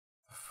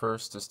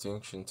first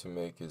distinction to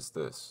make is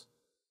this: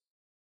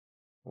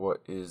 what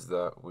is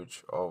that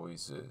which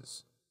always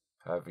is,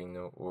 having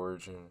no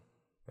origin,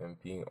 and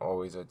being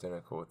always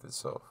identical with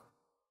itself?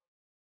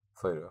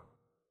 Plato.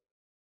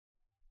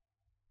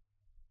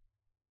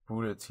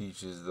 Buddha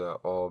teaches that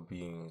all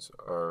beings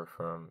are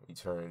from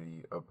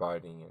eternity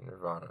abiding in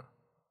nirvana.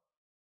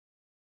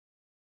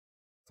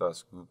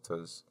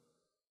 Dasgupta's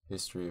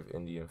History of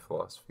Indian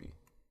Philosophy.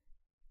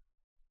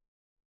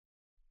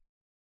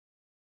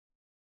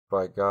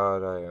 By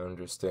God I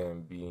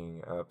understand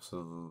being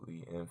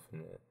absolutely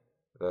infinite,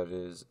 that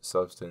is,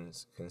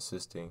 substance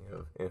consisting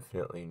of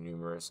infinitely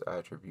numerous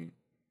attributes,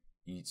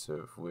 each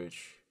of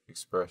which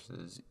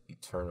expresses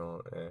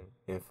eternal and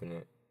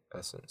infinite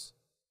essence.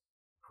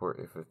 For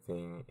if a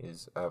thing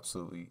is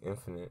absolutely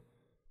infinite,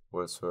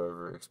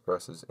 whatsoever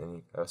expresses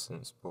any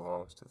essence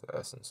belongs to the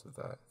essence of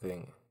that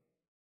thing.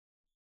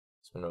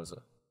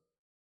 Spinoza.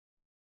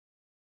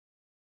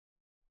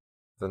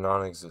 The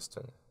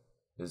non-existent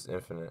is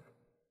infinite.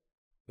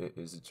 It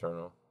is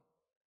eternal.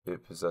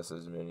 It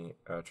possesses many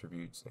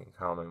attributes in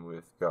common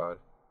with God.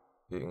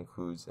 It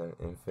includes an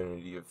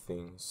infinity of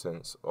things,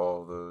 since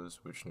all those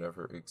which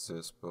never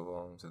exist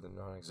belong to the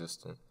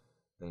non-existent,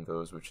 and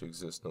those which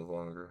exist no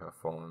longer have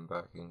fallen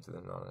back into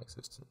the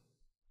non-existent.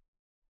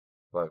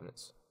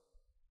 Leibniz.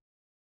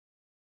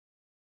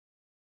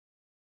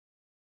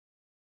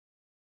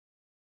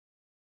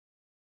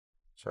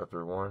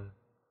 Chapter 1.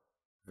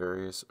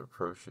 Various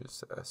Approaches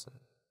to Essence.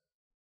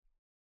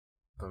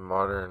 The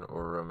modern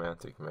or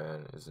romantic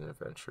man is an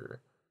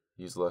adventurer.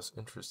 He is less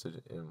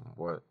interested in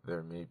what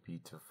there may be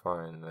to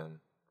find than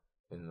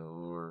in the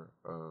lure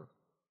of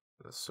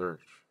the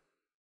search,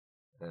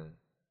 and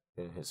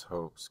in his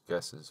hopes,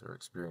 guesses, or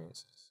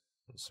experiences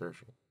in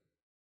searching.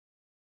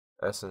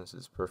 Essence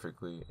is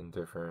perfectly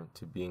indifferent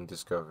to being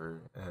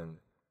discovered and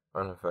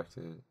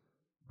unaffected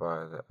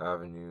by the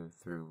avenue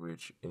through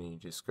which any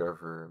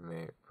discoverer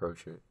may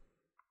approach it,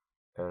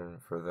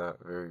 and for that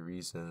very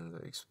reason the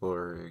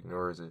explorer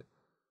ignores it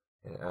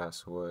and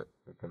asks what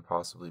it can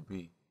possibly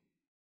be.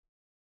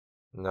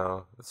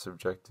 Now, the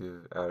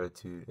subjective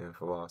attitude in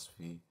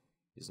philosophy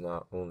is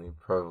not only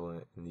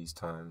prevalent in these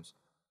times,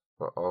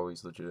 but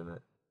always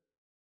legitimate,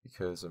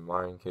 because a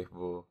mind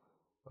capable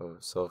of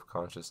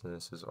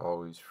self-consciousness is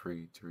always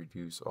free to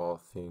reduce all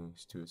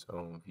things to its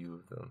own view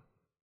of them.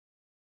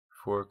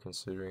 Before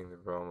considering the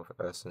realm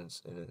of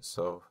essence in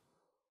itself,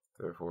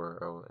 therefore,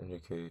 I will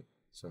indicate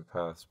some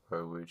paths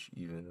by which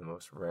even the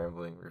most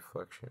rambling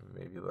reflection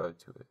may be led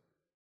to it.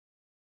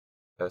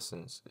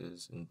 Essence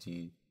is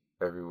indeed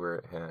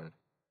everywhere at hand,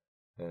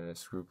 and a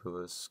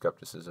scrupulous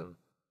skepticism,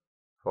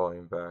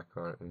 falling back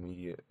on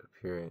immediate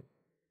appearance,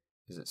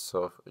 is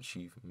itself a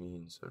chief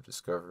means of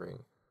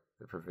discovering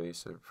the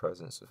pervasive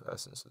presence of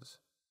essences.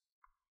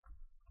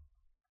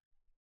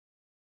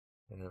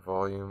 In a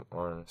volume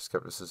on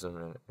skepticism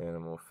and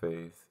animal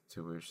faith,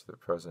 to which the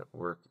present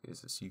work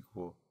is a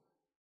sequel,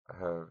 I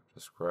have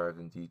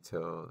described in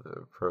detail the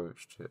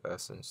approach to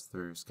essence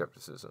through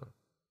skepticism.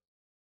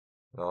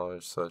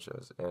 Knowledge such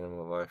as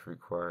animal life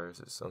requires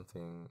is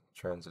something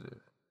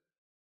transitive,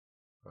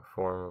 a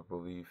form of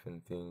belief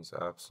in things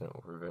absent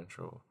or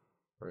provincial,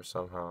 or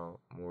somehow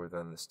more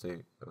than the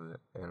state of the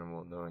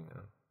animal knowing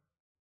them.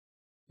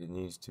 It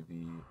needs to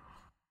be,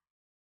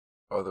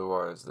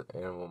 otherwise the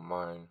animal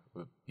mind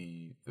would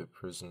be the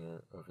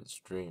prisoner of its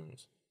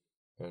dreams,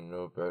 and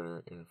no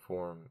better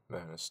informed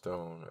than a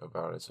stone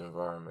about its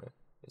environment,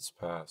 its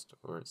past,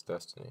 or its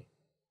destiny.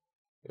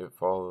 It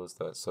follows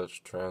that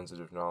such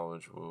transitive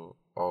knowledge will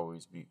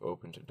always be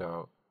open to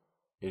doubt.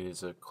 It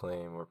is a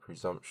claim or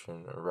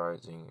presumption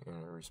arising in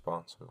a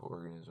responsive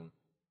organism,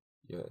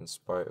 yet in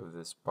spite of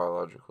this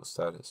biological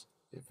status,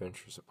 it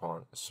ventures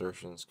upon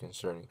assertions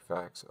concerning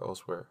facts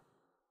elsewhere.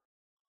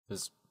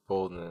 This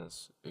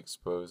boldness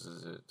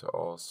exposes it to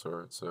all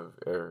sorts of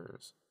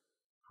errors,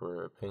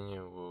 for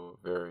opinion will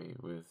vary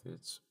with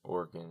its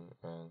organ,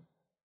 and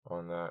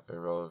on that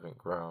irrelevant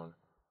ground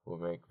will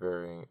make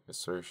varying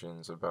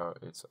assertions about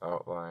its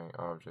outlying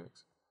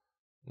objects.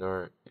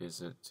 Nor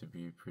is it to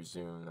be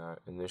presumed that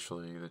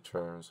initially the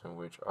terms in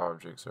which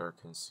objects are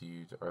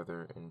conceived are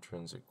their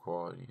intrinsic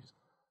qualities.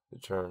 The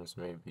terms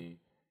may be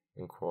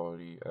in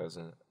quality as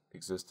an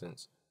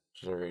existence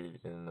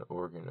generated in the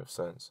organ of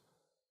sense,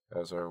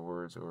 as are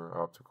words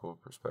or optical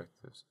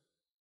perspectives.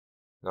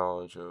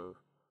 Knowledge of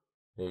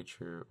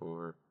nature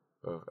or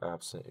of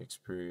absent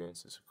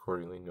experience is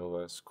accordingly no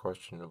less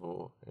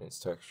questionable in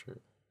its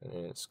texture and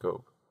in its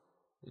scope.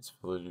 Its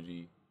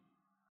validity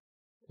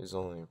is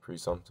only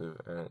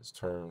presumptive, and its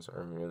terms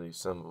are merely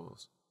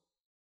symbols.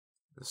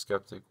 The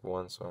skeptic,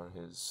 once on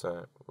his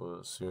scent,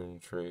 will soon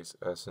trace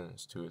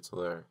essence to its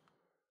lair.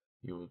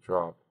 He will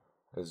drop,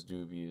 as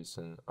dubious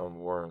and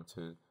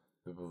unwarranted,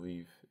 the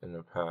belief in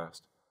a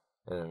past,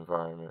 an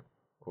environment,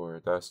 or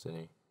a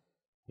destiny.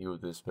 He will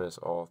dismiss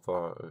all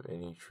thought of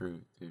any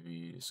truth to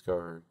be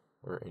discovered,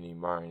 or any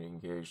mind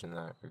engaged in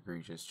that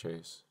egregious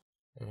chase,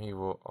 and he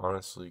will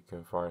honestly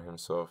confine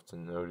himself to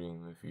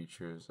noting the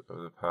features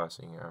of the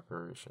passing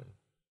apparition.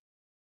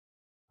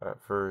 At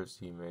first,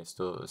 he may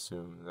still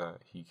assume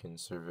that he can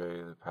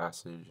survey the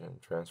passage and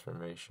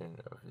transformation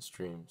of his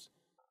dreams,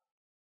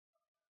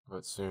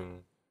 but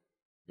soon,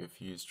 if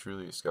he is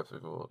truly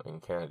skeptical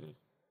and candid,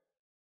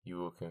 he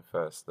will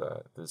confess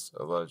that this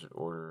alleged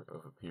order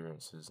of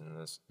appearances in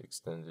this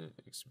extended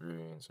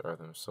experience are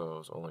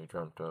themselves only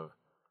dreamt of,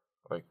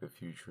 like the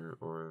future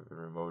or the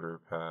remoter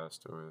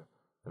past or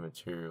the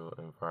material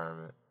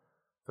environment,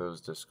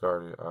 those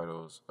discarded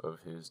idols of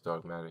his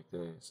dogmatic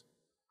days.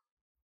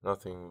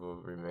 Nothing will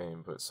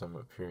remain but some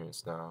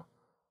appearance now,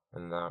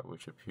 and that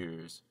which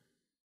appears,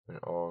 when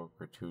all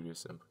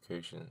gratuitous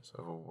implications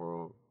of a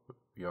world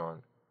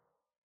beyond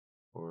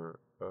or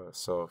a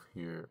self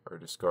here are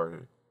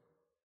discarded,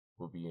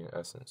 will be in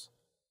essence.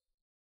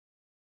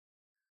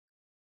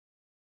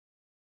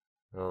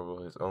 Nor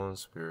will his own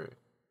spirit,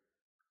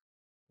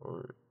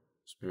 or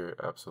spirit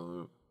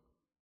absolute,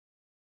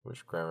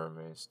 which grammar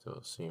may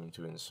still seem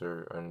to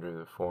insert under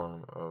the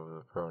form of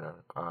the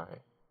pronoun I,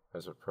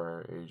 as a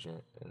prior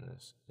agent in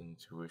this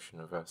intuition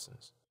of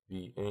essence,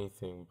 be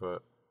anything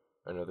but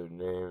another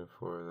name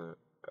for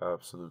the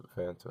absolute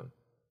phantom,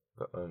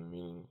 the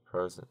unmeaning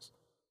presence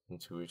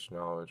into which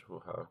knowledge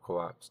will have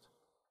collapsed.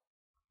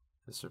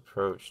 This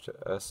approach to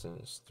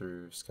essence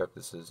through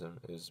skepticism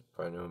is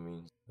by no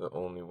means the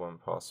only one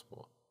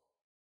possible,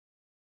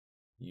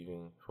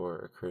 even for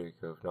a critic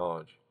of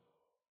knowledge.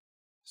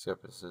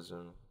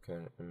 Skepticism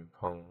can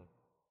impugn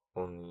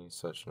only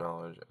such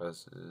knowledge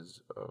as is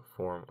a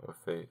form of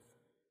faith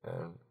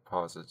and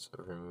posits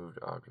a removed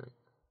object.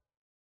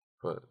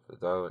 But the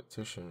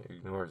dialectician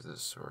ignores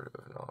this sort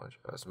of knowledge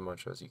as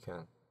much as he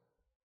can,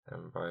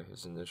 and by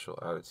his initial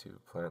attitude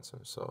plants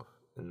himself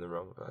in the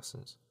realm of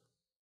essence,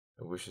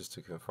 and wishes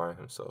to confine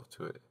himself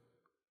to it.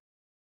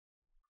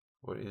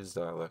 What is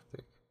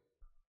dialectic?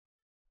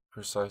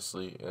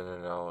 Precisely an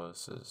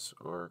analysis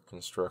or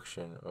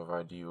construction of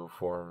ideal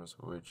forms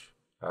which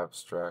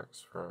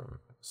abstracts from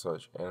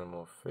such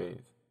animal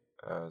faith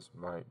as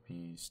might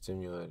be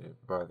stimulated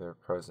by their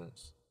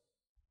presence,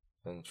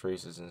 and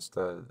traces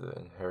instead the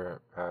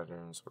inherent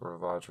patterns or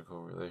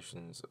logical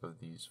relations of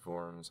these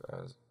forms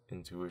as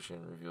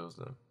intuition reveals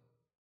them.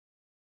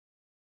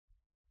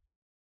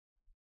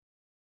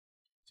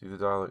 To the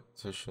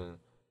dialectician,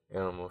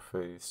 animal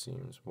faith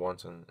seems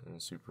wanton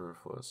and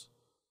superfluous,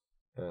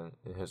 and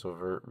in his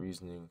overt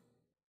reasoning,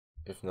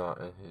 if not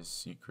in his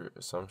secret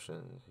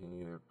assumptions, he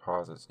neither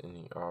posits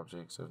any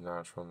objects of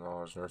natural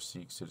knowledge nor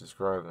seeks to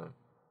describe them.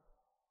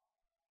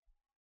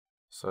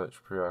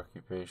 Such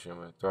preoccupation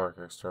with dark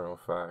external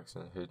facts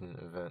and hidden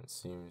events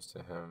seems to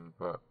him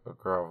but a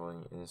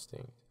groveling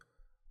instinct,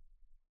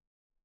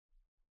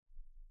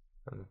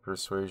 and the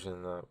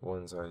persuasion that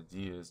one's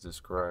ideas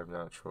describe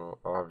natural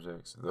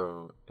objects,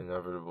 though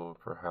inevitable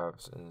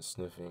perhaps in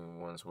sniffing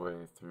one's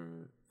way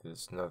through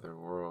this nether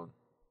world,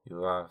 he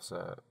laughs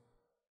at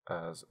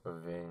as a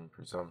vain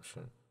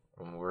presumption,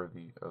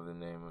 unworthy of the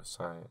name of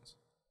science.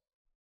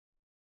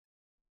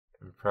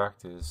 In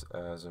practice,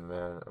 as a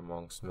man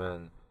amongst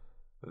men,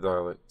 the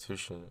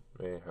dialectician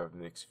may have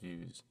mixed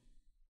views.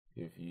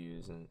 If he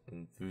is an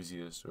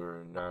enthusiast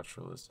or a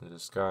naturalist in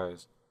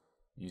disguise,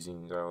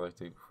 using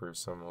dialectic for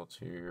some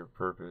ulterior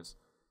purpose,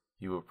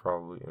 he will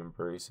probably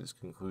embrace his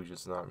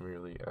conclusions not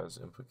merely as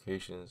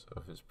implications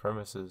of his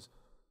premises,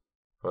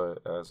 but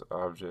as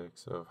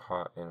objects of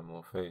hot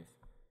animal faith.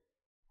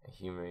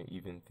 He may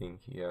even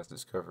think he has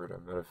discovered a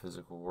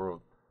metaphysical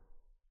world,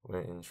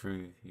 when in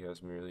truth he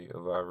has merely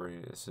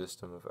elaborated a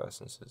system of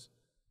essences,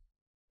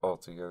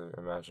 altogether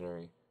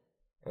imaginary,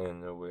 and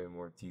in no way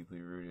more deeply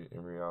rooted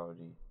in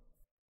reality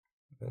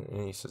than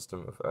any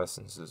system of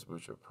essences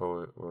which a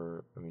poet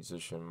or a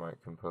musician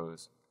might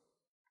compose.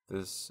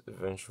 This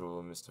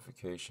eventual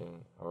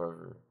mystification,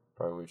 however,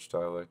 by which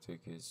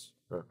dialectic is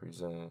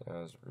represented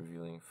as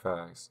revealing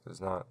facts,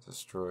 does not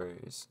destroy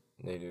its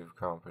native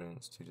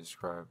competence to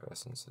describe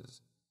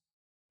essences.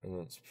 In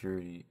its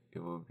purity, it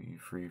will be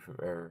free from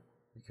error,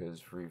 because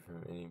free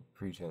from any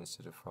pretense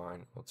to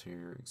define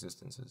ulterior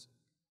existences.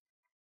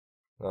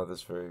 Now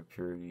this very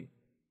purity,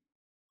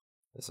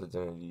 this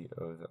identity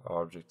of the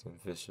object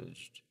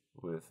envisaged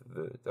with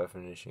the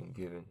definition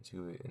given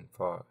to it in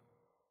thought,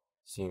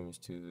 seems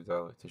to the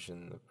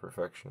dialectician the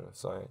perfection of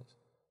science,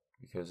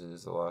 because it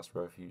is the last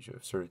refuge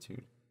of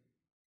certitude.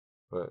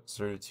 But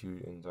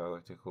certitude and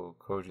dialectical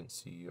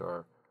cogency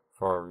are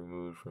far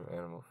removed from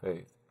animal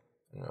faith,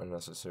 and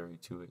unnecessary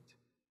to it.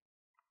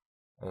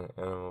 And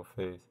animal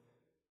faith,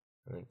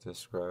 when it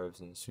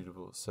describes in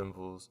suitable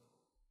symbols,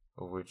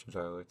 of which a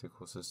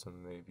dialectical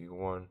system may be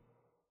one,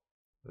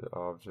 the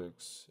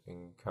objects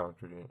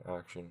encountered in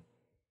action,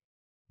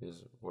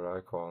 is what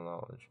I call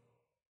knowledge.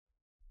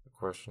 The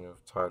question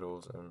of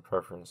titles and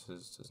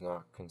preferences does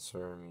not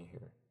concern me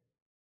here.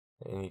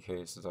 In any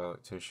case, the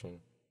dialectician,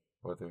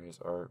 whether his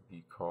art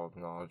be called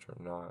knowledge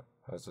or not,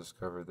 has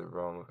discovered the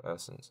realm of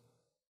essence,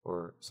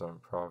 or some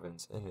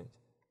province in it,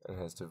 and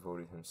has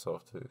devoted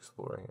himself to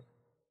exploring it.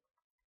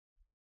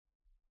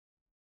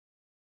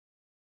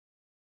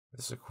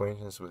 This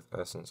acquaintance with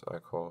essence I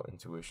call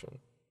intuition,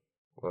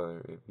 whether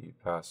it be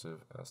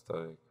passive,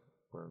 aesthetic,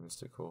 or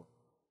mystical,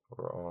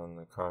 or on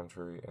the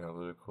contrary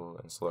analytical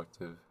and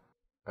selective,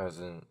 as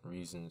in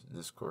reasoned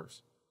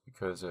discourse,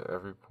 because at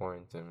every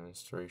point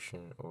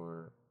demonstration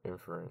or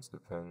inference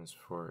depends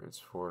for its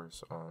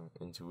force on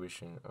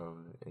intuition of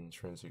the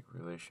intrinsic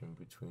relation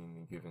between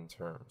the given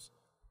terms.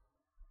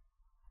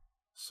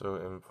 So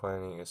in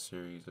planning a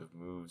series of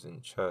moves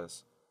in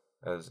chess,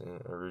 as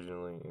in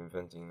originally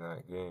inventing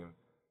that game,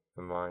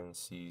 the mind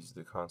sees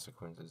the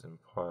consequences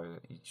implied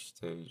at each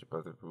stage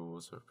by the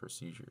rules of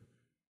procedure.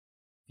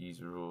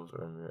 These rules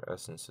are mere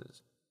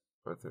essences,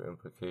 but their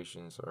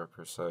implications are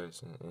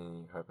precise in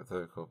any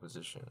hypothetical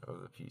position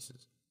of the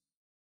pieces.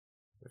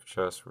 If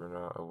chess were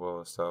not a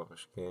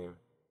well-established game,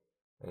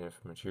 and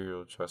if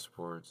material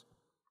chessboards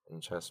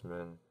and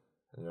chessmen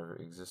had never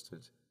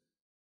existed,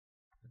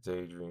 the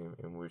daydream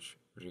in which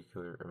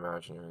particular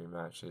imaginary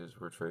matches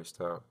were traced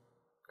out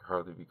could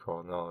hardly be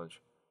called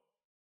knowledge.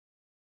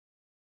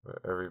 But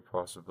every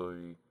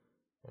possibility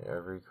and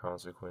every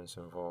consequence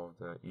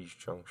involved at each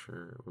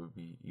juncture would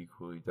be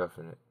equally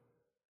definite,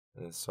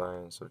 and the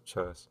science of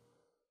chess,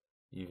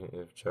 even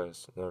if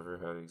chess never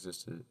had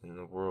existed in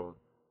the world,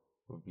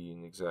 would be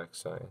an exact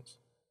science.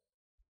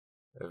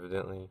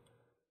 Evidently,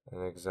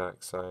 an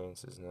exact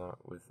science is not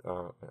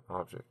without an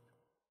object.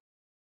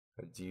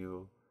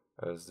 Ideal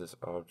as this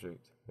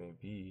object may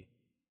be,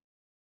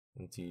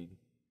 indeed,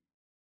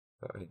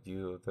 the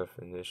ideal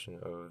definition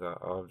of that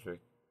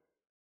object,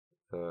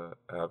 the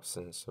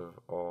absence of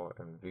all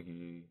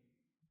ambiguity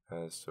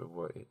as to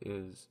what it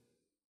is,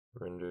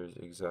 renders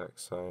exact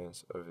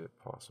science of it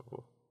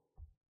possible.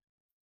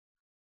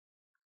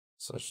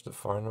 Such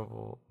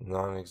definable,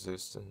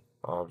 non-existent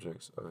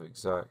objects of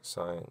exact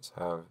science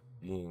have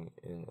being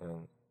in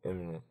an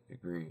eminent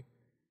degree.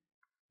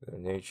 Their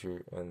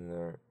nature and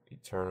their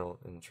eternal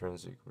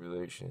intrinsic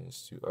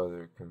relations to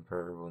other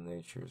comparable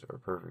natures are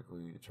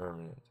perfectly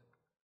determinate.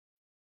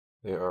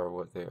 They are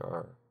what they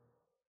are,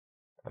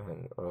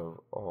 and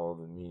of all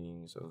the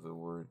meanings of the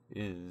word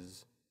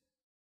is,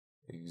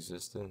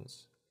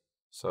 existence,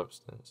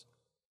 substance,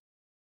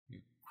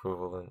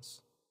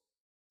 equivalence,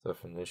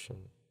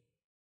 definition,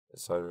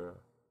 etc.,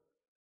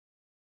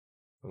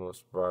 the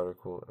most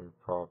radical and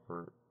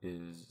proper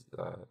is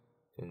that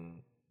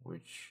in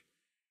which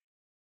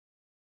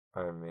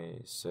I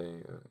may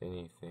say of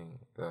anything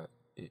that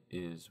it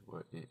is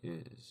what it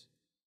is.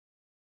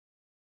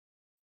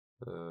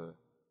 The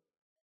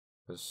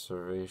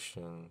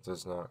observation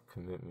does not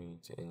commit me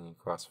to any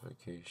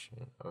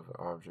classification of an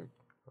object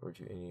or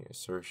to any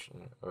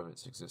assertion of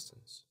its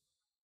existence.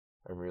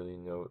 I merely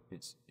note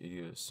its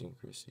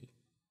idiosyncrasy,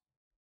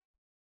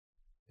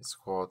 its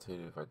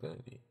qualitative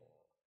identity,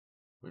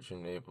 which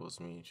enables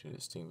me to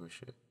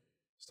distinguish it,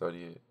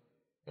 study it,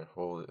 and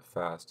hold it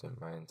fast in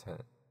my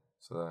intent,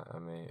 so that I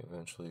may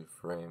eventually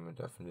frame a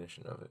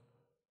definition of it,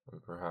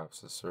 and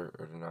perhaps assert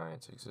or deny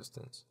its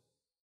existence.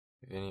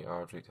 If any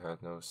object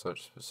had no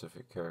such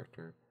specific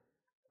character,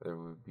 there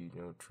would be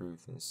no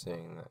truth in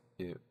saying that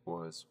it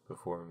was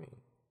before me,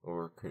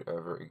 or could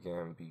ever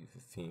again be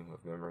the theme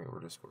of memory or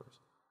discourse.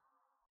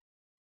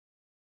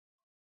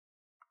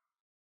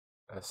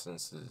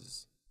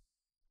 Essences,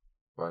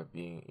 by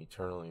being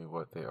eternally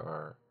what they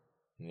are,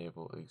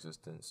 enable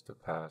existence to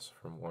pass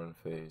from one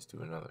phase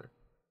to another,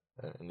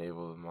 and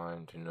enable the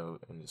mind to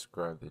note and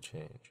describe the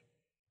change.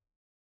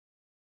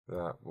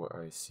 That what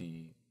I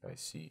see,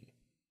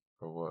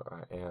 or what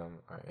I am,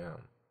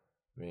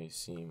 may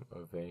seem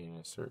a vain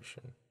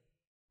assertion.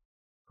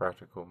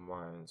 Practical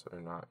minds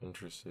are not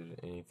interested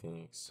in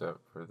anything except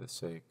for the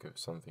sake of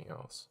something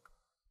else.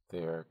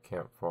 They are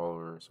camp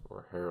followers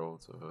or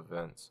heralds of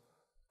events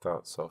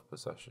without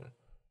self-possession.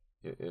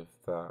 Yet if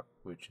that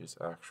which is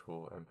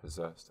actual and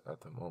possessed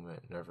at the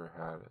moment never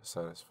had a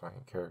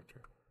satisfying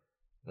character,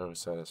 no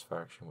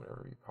satisfaction would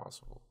ever be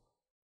possible.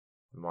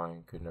 The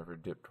mind could never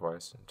dip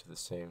twice into the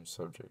same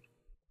subject,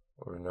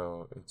 or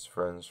know its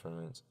friends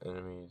from its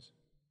enemies,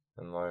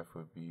 and life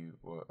would be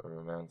what a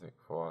romantic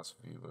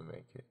philosophy would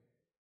make it,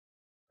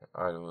 an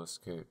idle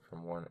escape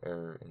from one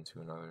error into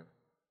another.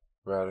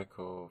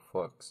 Radical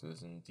flux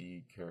is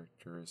indeed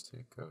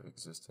characteristic of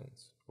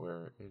existence,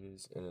 where it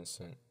is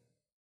innocent,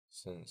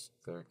 since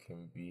there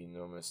can be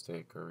no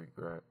mistake or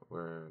regret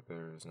where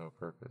there is no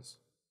purpose.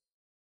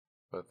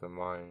 But the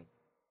mind,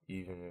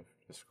 even if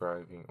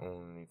describing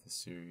only the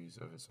series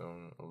of its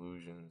own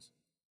illusions,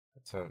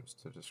 attempts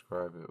to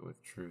describe it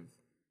with truth,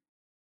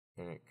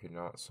 and it could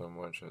not so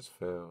much as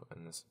fail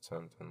in this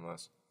attempt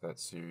unless that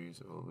series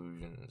of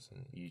illusions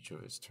in each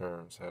of its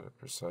terms had a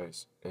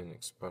precise,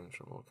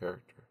 inexpugnable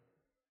character.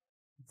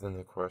 Then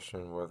the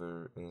question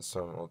whether in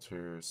some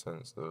ulterior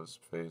sense those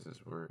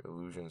phases were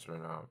illusions or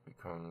not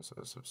becomes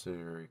a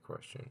subsidiary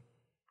question.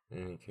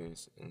 In any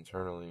case,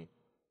 internally,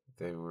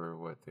 they were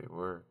what they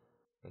were,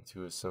 and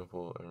to a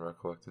simple and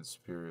recollected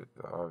spirit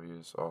the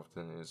obvious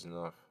often is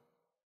enough.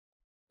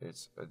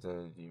 Its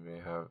identity may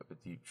have a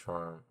deep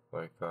charm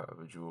like that of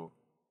a jewel.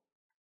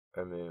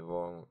 I may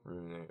long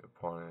ruminate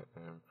upon it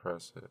and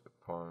impress it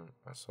upon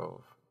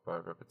myself by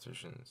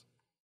repetitions,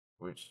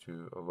 which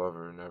to a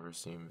lover never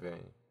seem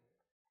vain.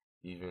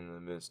 Even in the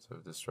midst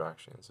of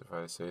distractions, if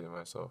I say to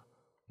myself,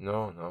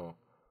 No.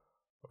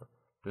 Or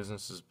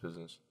business is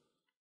business.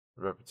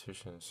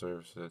 Repetition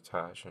serves to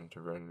attach and to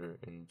render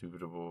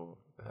indubitable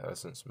the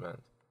essence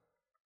meant.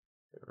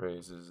 It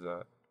raises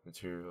that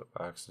material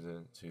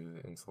accident to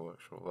the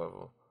intellectual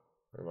level,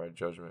 where my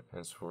judgment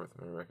henceforth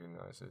may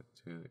recognize it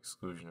to the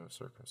exclusion of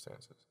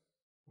circumstances,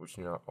 which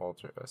do not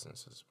alter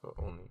essences, but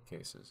only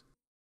cases.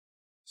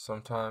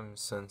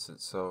 Sometimes sense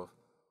itself,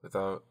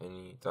 without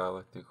any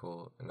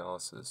dialectical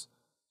analysis,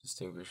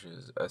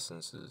 distinguishes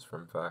essences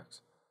from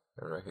facts,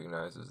 and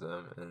recognizes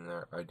them in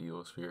their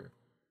ideal sphere.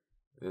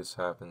 This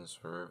happens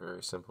for a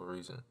very simple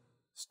reason.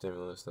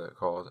 Stimulus that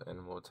calls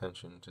animal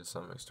attention to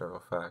some external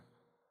fact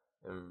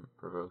and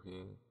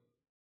provoking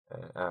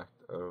an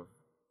act of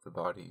the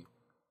body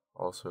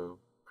also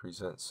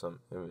presents some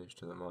image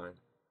to the mind.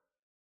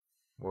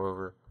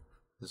 Moreover,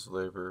 this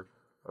labor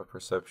of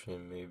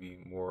perception may be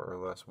more or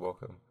less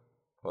welcome,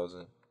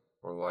 pleasant,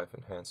 or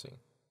life-enhancing,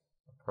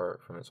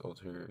 apart from its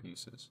ulterior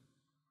uses.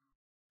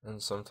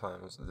 And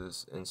sometimes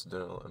this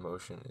incidental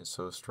emotion is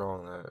so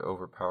strong that it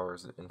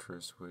overpowers the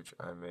interest which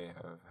I may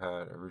have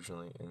had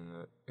originally in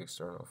the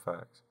external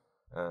facts,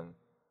 and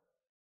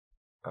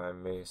I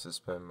may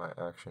suspend my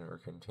action or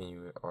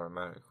continue it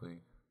automatically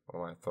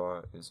while my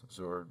thought is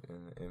absorbed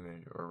in the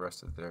image or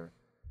rested there.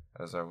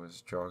 As I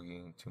was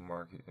jogging to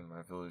market in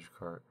my village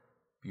cart,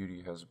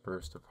 beauty has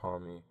burst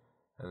upon me,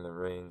 and the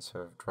reins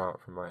have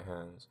dropped from my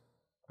hands.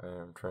 I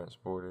am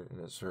transported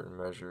in a certain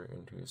measure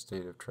into a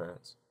state of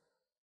trance.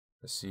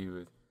 I see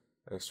with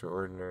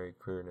extraordinary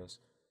clearness,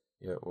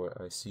 yet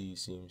what I see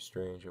seems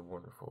strange and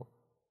wonderful,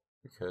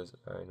 because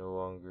I no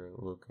longer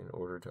look in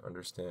order to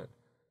understand,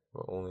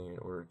 but only in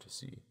order to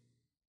see.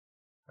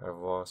 I have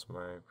lost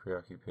my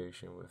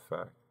preoccupation with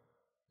fact,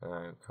 and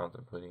I am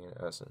contemplating an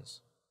essence.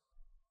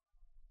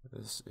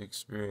 This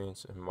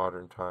experience in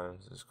modern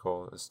times is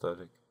called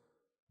aesthetic,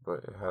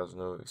 but it has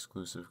no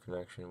exclusive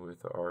connection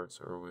with the arts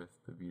or with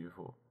the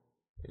beautiful.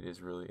 It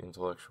is really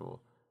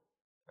intellectual,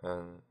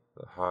 and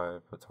the high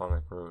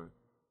Platonic road.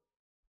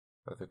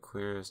 That the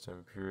clearest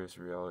and purest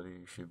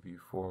reality should be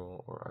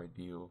formal or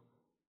ideal,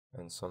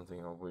 and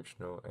something on which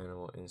no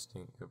animal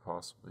instinct could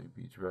possibly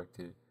be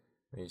directed,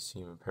 may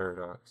seem a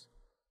paradox.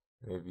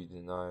 It may be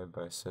denied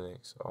by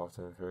cynics,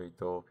 often very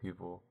dull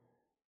people.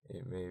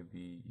 It may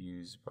be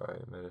used by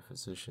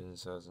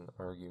metaphysicians as an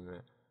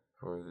argument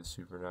for the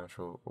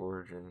supernatural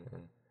origin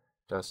and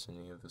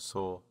destiny of the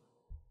soul.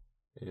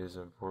 It is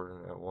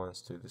important at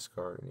once to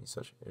discard any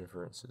such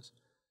inferences,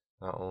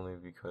 not only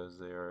because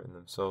they are in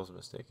themselves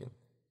mistaken,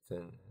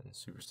 thin, and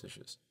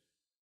superstitious,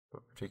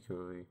 but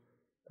particularly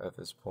at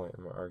this point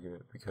in my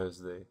argument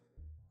because they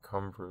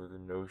cumber the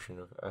notion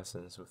of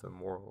essence with a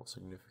moral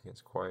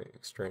significance quite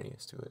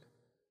extraneous to it,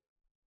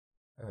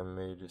 and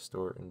may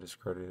distort and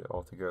discredit it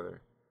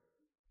altogether.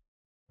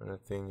 When a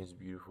thing is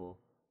beautiful,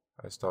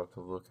 I stop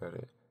to look at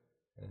it,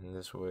 and in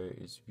this way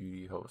its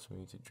beauty helps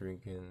me to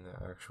drink in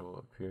the actual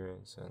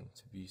appearance and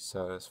to be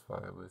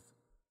satisfied with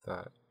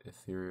that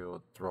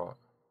ethereal draught.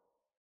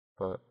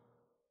 But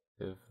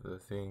if the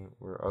thing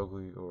were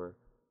ugly or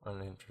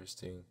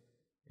uninteresting,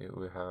 it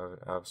would have an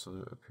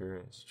absolute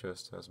appearance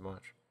just as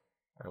much,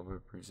 and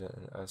would present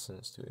an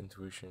essence to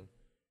intuition,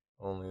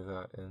 only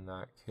that in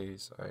that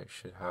case I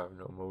should have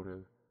no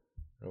motive,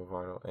 no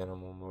vital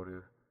animal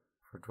motive,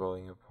 for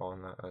dwelling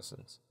upon that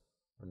essence,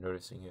 or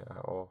noticing it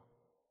at all.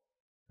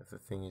 If the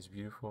thing is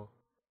beautiful,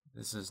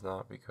 this is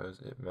not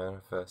because it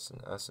manifests an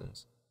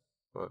essence,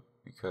 but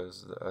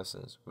because the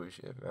essence which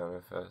it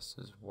manifests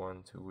is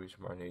one to which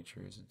my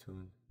nature is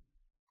attuned,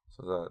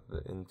 so that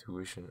the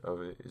intuition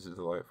of it is a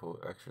delightful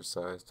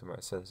exercise to my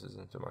senses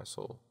and to my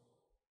soul.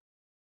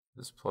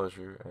 This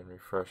pleasure and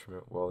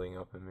refreshment welling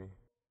up in me,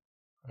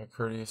 I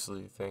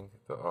courteously thank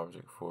the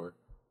object for,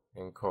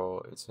 and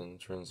call its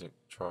intrinsic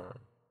charm.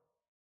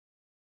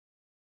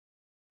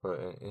 But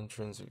an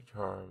intrinsic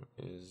charm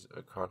is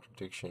a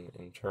contradiction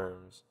in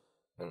terms,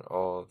 and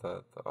all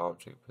that the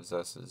object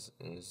possesses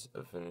is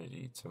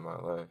affinity to my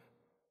life,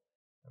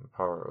 and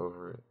power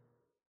over it,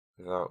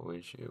 without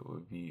which it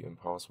would be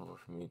impossible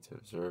for me to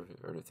observe it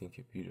or to think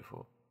it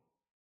beautiful.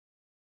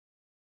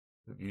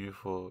 The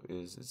beautiful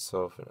is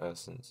itself an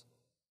essence,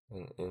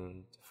 an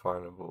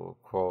indefinable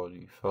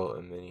quality felt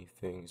in many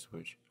things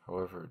which,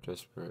 however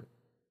disparate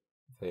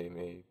they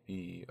may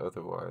be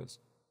otherwise,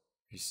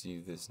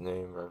 receive this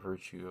name by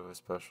virtue of a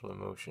special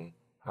emotion,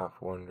 half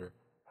wonder,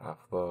 half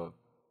love,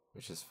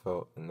 which is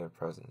felt in their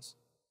presence.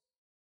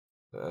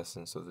 The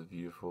essence of the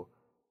beautiful,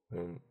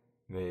 when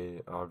made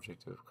an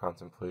object of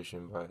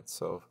contemplation by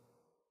itself,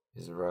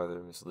 is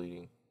rather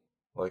misleading,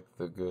 like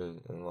the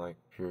good and like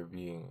pure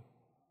being.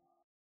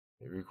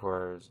 It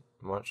requires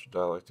much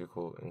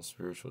dialectical and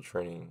spiritual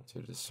training to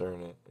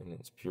discern it in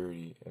its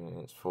purity and in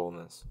its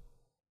fullness.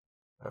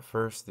 At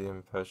first, the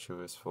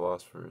impetuous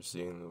philosopher,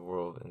 seeing the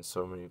world in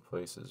so many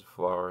places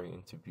flowering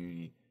into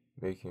beauty,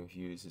 may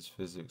confuse his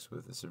physics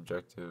with a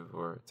subjective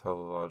or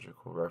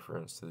teleological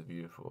reference to the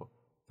beautiful,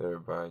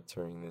 thereby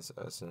turning this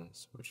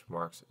essence, which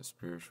marks a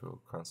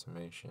spiritual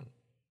consummation,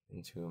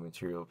 into a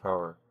material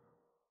power.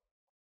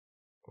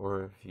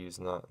 Or if he is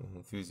not an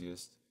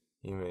enthusiast,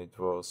 He may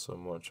dwell so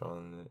much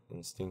on the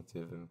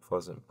instinctive and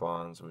pleasant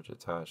bonds which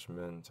attach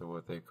men to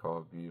what they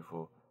call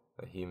beautiful,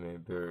 that he may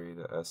bury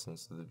the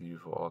essence of the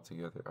beautiful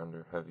altogether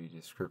under heavy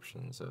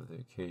descriptions of the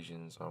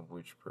occasions on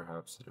which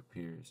perhaps it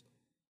appears.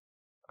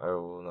 I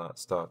will not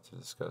stop to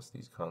discuss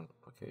these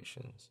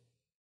complications,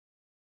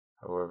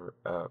 however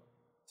apt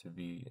to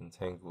be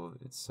entangled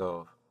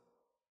itself.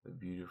 The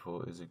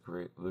beautiful is a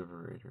great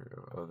liberator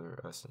of other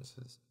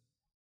essences.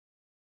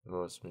 The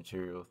most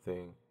material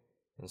thing,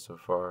 in so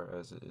far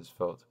as it is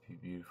felt to be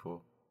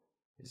beautiful,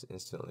 is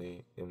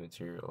instantly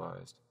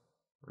immaterialized,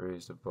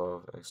 raised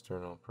above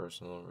external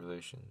personal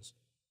relations,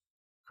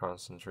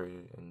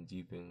 concentrated and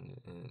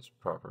deepened in its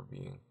proper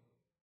being,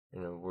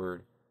 in a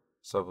word,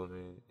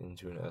 sublimated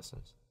into an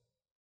essence.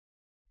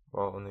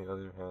 While on the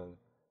other hand,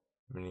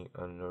 many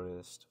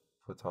unnoticed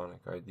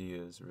Platonic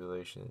ideas,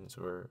 relations,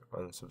 or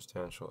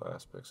unsubstantial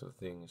aspects of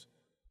things,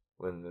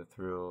 when the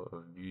thrill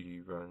of beauty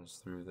runs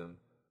through them,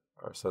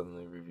 are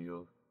suddenly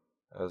revealed,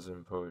 as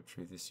in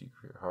poetry the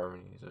secret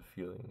harmonies of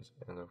feelings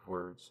and of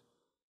words.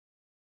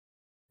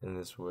 In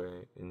this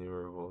way,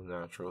 innumerable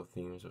natural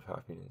themes of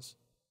happiness,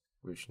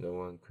 which no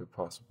one could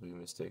possibly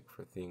mistake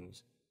for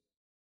things,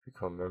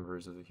 become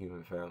members of the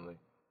human family,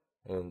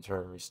 and in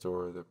turn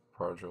restore the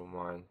prodigal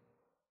mind,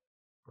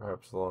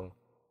 perhaps long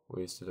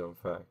wasted on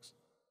facts,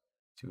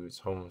 to its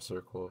home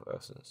circle of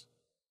essence.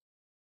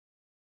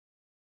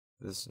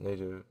 This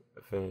native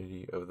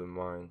affinity of the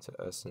mind to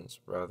essence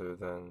rather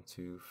than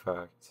to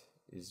fact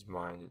is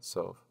mind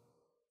itself,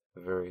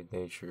 the very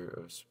nature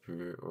of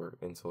superior or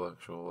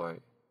intellectual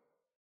light,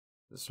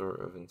 the sort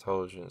of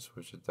intelligence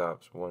which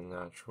adapts one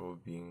natural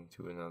being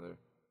to another,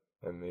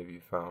 and may be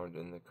found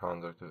in the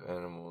conduct of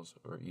animals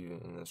or even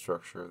in the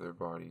structure of their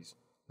bodies,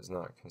 does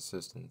not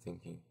consist in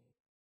thinking.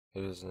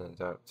 It is an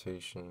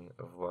adaptation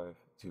of life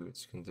to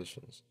its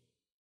conditions,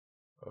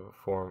 of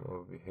a form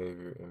of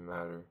behavior in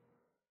matter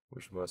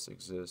which must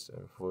exist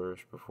and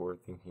flourish before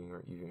thinking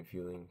or even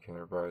feeling can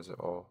arise at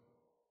all.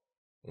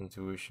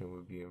 Intuition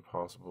would be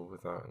impossible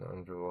without an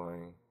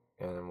underlying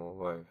animal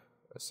life,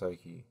 a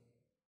psyche,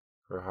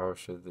 for how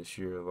should the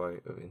sheer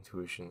light of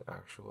intuition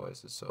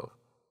actualize itself,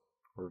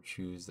 or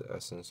choose the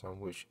essence on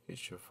which it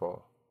should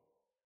fall?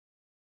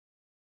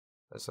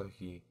 A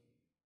psyche,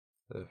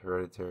 the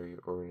hereditary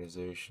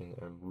organization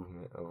and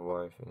movement of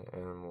life in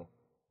an animal,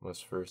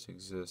 must first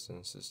exist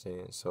and sustain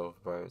itself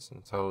by its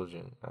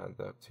intelligent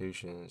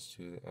adaptations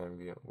to the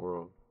ambient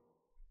world.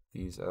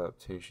 These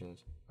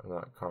adaptations are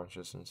not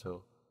conscious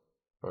until,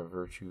 by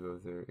virtue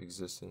of their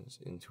existence,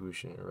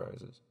 intuition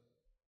arises.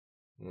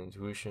 And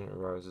intuition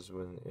arises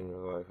when the inner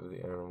life of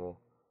the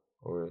animal,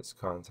 or its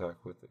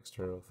contact with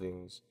external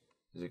things,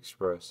 is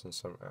expressed in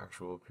some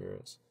actual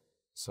appearance,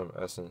 some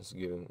essence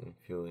given in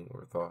feeling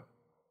or thought.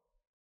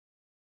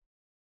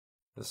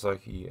 The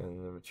psyche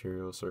and the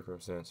material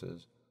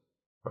circumstances,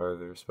 by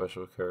their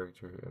special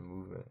character and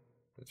movement,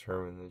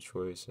 determine the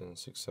choice and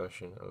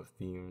succession of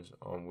themes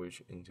on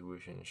which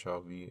intuition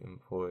shall be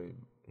employed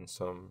in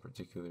some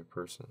particular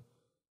person,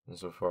 in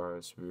so far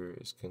as spirit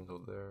is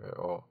kindled there at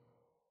all.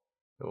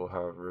 It will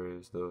have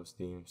raised those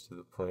themes to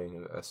the plane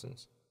of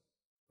essence.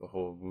 The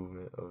whole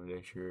movement of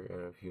nature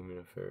and of human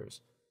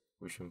affairs,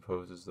 which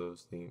imposes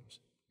those themes,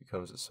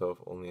 becomes itself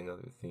only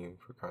another theme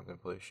for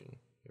contemplation,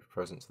 if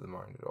present to the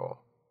mind at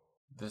all.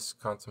 This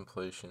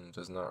contemplation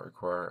does not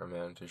require a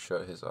man to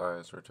shut his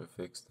eyes or to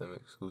fix them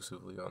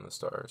exclusively on the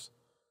stars.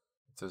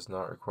 It does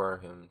not require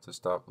him to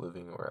stop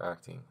living or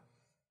acting.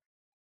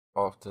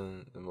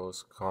 Often the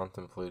most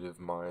contemplative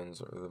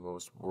minds are the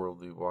most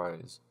worldly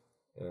wise,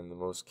 and the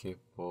most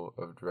capable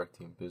of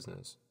directing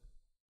business.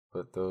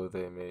 But though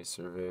they may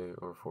survey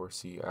or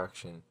foresee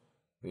action,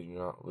 they do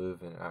not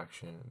live in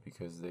action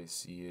because they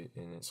see it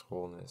in its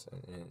wholeness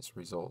and in its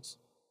results.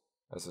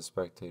 As a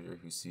spectator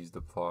who sees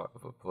the plot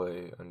of a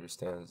play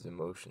understands the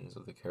emotions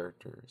of the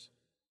characters,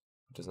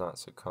 but does not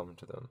succumb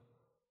to them,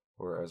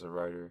 or as a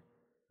writer,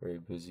 very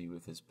busy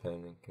with his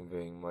pen and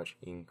conveying much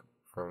ink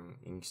from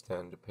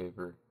inkstand to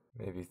paper,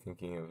 may be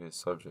thinking of his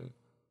subject,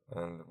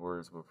 and the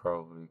words will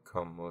probably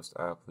come most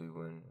aptly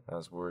when,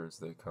 as words,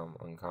 they come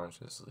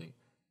unconsciously,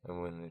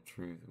 and when the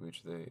truth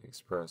which they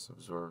express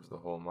absorbs the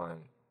whole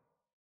mind.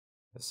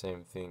 The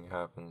same thing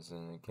happens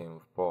in a game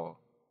of ball,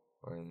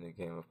 or in the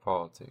game of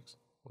politics,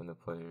 when the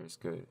player is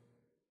good.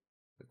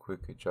 The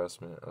quick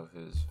adjustment of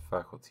his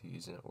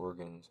faculties and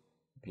organs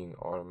being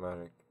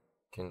automatic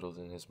kindled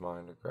in his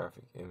mind a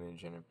graphic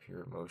image and a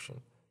pure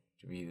motion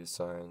to be the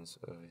signs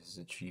of his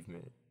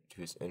achievement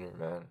to his inner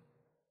man.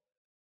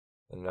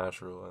 The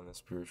natural and the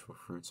spiritual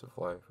fruits of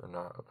life are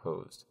not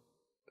opposed,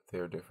 but they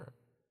are different.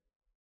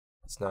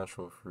 Its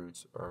natural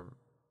fruits are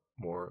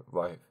more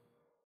life,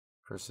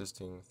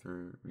 persisting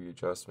through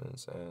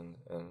readjustments and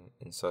an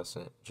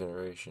incessant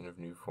generation of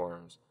new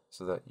forms,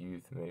 so that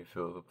youth may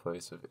fill the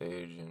place of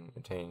age and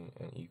attain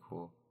an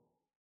equal,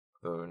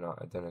 though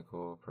not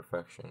identical,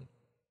 perfection.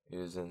 It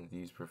is in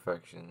these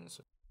perfections,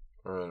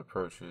 or in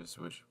approaches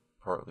which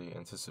partly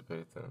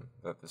anticipate them,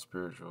 that the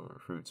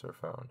spiritual fruits are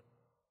found.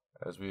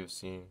 As we have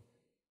seen,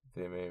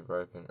 they may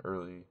ripen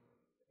early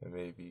and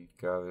may be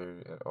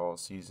gathered at all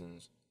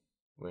seasons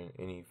when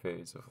any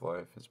phase of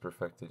life is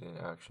perfected in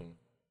action,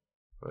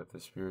 but the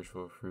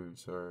spiritual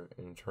fruits are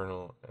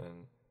internal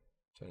and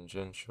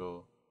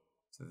tangential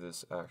to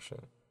this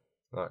action,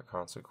 not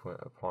consequent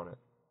upon it,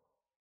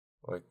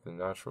 like the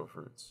natural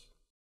fruits.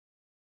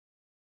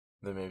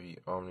 They may be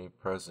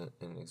omnipresent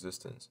in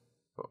existence,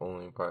 but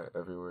only by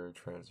everywhere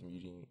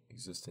transmuting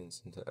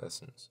existence into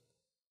essence.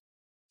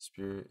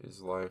 Spirit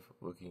is life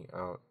looking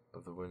out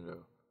of the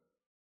window.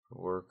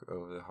 The work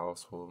of the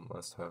household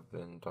must have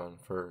been done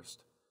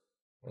first,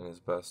 and is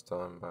best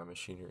done by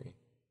machinery.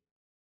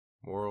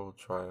 Moral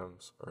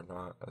triumphs are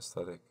not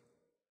aesthetic,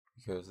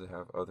 because they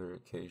have other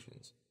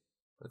occasions,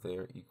 but they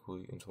are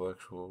equally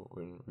intellectual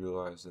when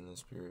realized in the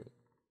spirit.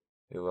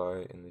 They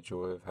lie in the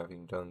joy of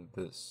having done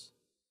this.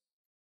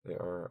 They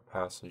are a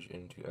passage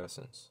into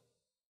essence.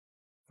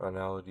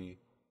 Finality,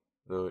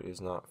 though it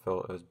is not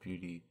felt as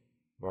beauty,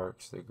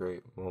 marks the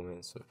great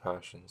moments of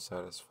passion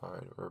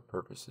satisfied or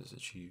purposes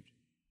achieved.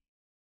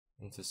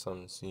 Into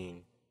some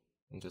scene,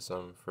 into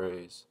some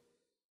phrase,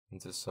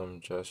 into some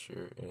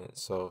gesture in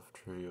itself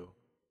trivial,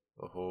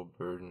 the whole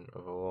burden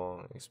of a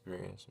long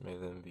experience may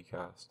then be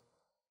cast,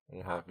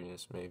 and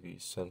happiness may be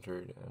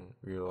centered and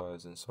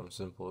realized in some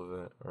simple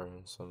event or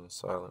in some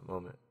silent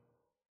moment.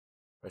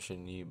 I should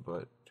need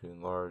but to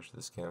enlarge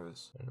this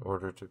canvas in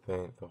order to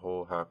paint the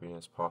whole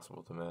happiness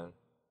possible to man.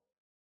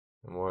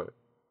 And what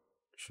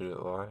should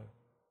it lie?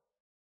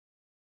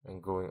 In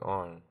going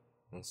on,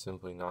 and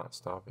simply not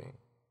stopping,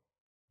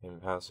 in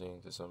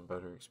passing to some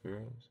better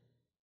experience?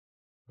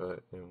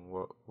 But in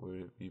what would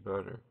it be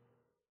better?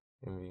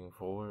 In being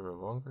fuller or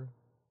longer?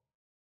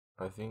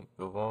 I think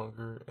the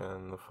longer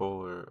and the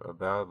fuller a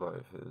bad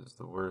life is,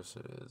 the worse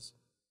it is.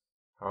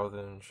 How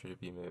then should it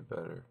be made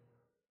better?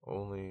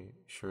 Only,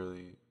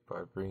 surely,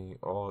 by bringing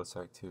all its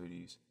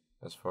activities,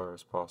 as far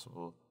as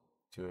possible,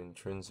 to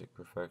intrinsic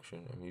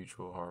perfection and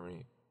mutual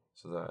harmony,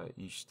 so that at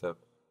each step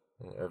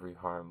and every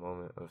high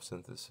moment of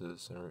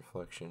synthesis and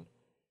reflection,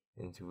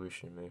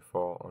 intuition may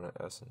fall on an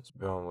essence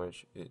beyond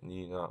which it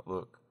need not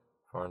look,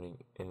 finding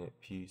in it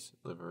peace,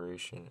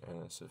 liberation,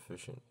 and a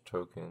sufficient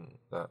token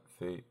that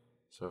fate,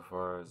 so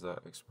far as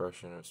that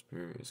expression of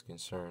spirit is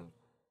concerned,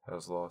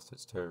 has lost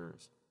its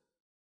terrors.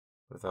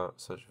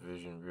 Without such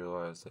vision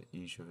realized at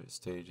each of its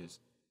stages,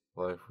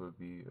 life would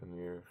be a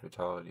mere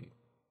fatality,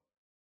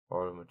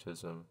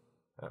 automatism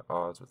at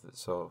odds with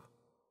itself,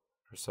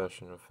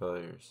 procession of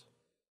failures.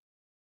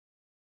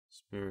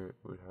 Spirit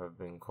would have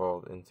been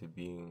called into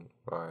being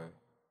by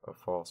a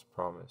false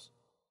promise.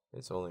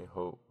 Its only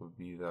hope would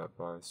be that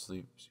by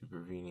sleep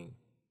supervening,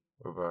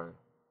 or by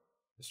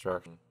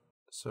distraction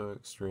so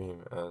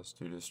extreme as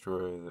to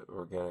destroy the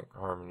organic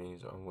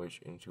harmonies on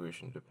which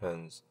intuition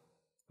depends,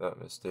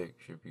 that mistake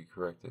should be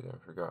corrected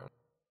and forgotten.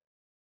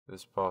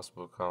 This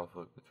possible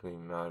conflict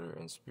between matter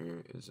and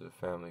spirit is a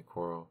family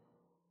quarrel.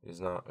 It is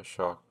not a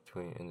shock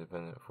between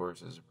independent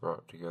forces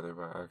brought together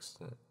by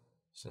accident,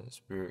 since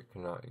spirit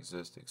cannot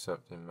exist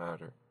except in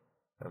matter,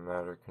 and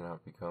matter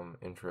cannot become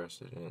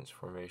interested in its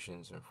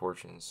formations and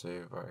fortunes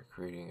save by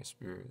creating a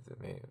spirit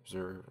that may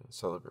observe and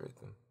celebrate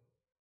them.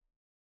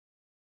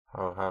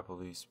 How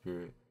happily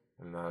spirit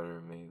and matter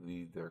may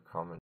lead their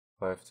common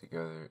life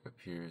together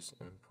appears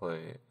in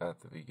play at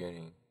the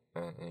beginning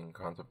and in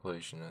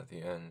contemplation at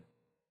the end.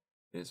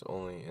 It is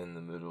only in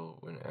the middle,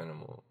 when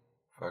animal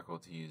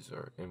faculties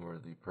are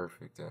inwardly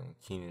perfect and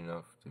keen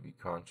enough to be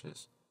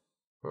conscious,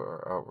 but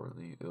are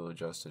outwardly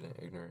ill-adjusted and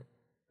ignorant,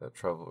 that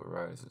trouble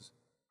arises,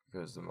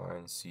 because the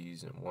mind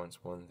sees and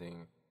wants one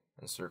thing,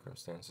 and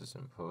circumstances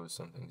impose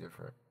something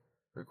different,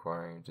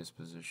 requiring a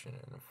disposition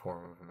and a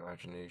form of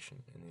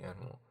imagination in the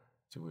animal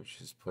to which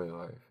his play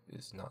life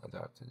is not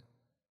adapted.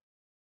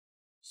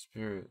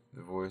 Spirit,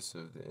 the voice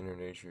of the inner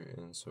nature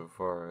in so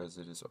far as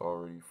it is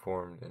already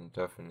formed and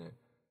definite,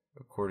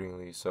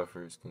 accordingly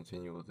suffers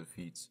continual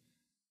defeats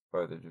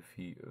by the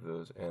defeat of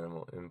those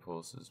animal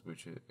impulses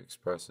which it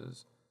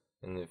expresses,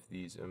 and if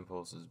these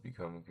impulses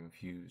become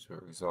confused or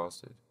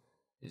exhausted,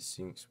 it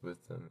sinks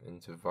with them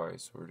into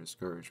vice or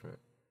discouragement.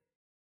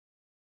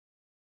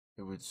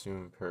 It would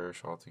soon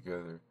perish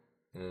altogether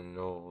and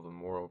annul the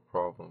moral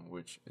problem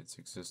which its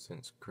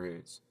existence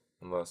creates,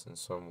 unless in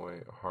some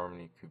way a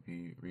harmony could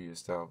be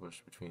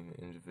re-established between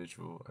the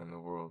individual and the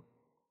world.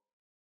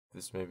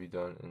 This may be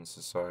done in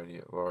society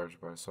at large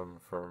by some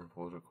firm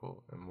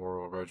political and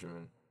moral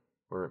regimen,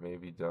 or it may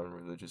be done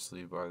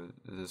religiously by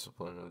the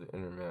discipline of the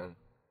inner man,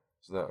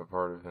 so that a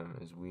part of him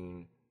is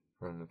weaned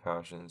from the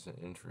passions and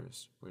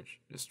interests which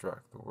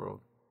distract the world,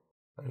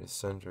 and is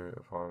centered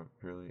upon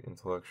purely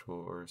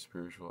intellectual or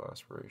spiritual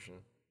aspiration.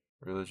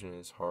 Religion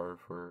is hard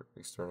for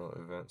external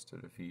events to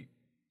defeat,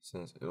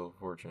 since ill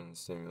fortune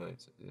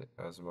stimulates it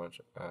as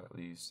much at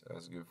least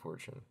as good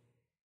fortune.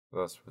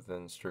 Thus,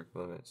 within strict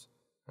limits,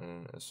 and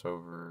in a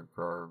sober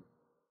garb,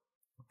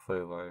 the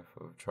play life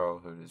of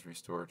childhood is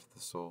restored to the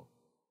soul.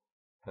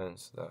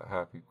 Hence, that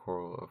happy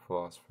quarrel of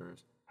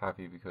philosophers,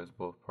 happy because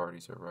both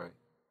parties are right,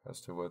 as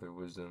to whether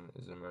wisdom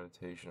is a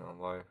meditation on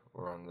life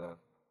or on death.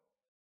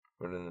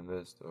 But in the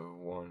midst of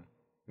one,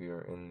 we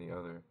are in the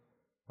other,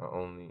 not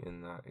only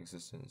in that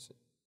existence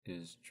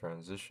is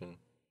transition,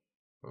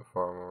 but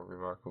far more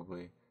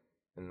remarkably,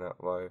 in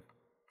that life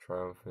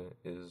triumphant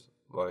is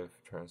life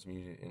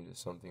transmuted into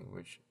something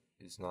which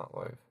is not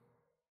life,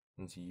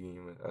 into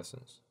union with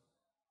essence,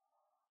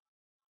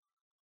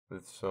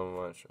 with so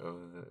much of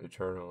the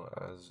eternal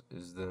as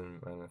is then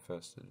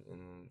manifested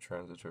in the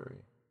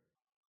transitory.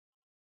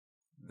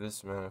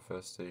 This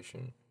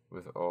manifestation,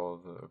 with all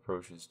the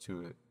approaches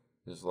to it,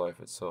 is life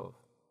itself,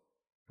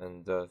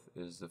 and death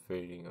is the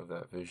fading of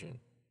that vision,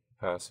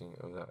 the passing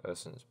of that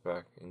essence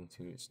back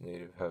into its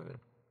native heaven,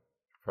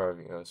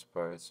 depriving us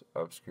by its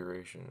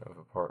obscuration of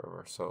a part of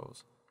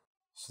ourselves,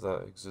 so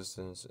that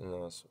existence in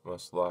us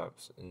must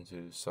lapse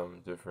into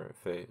some different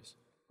phase,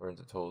 or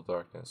into total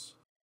darkness.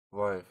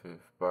 Life,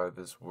 if by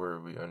this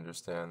word we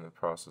understand the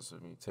process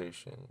of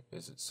mutation,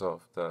 is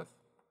itself death.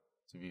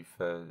 To be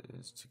fed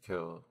is to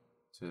kill,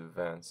 to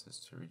advance is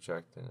to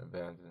reject and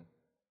abandon.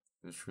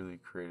 The truly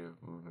creative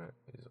movement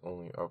is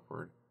only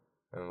upward,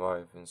 and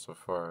life,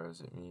 insofar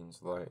as it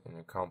means light and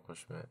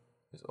accomplishment,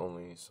 is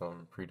only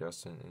some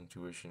predestined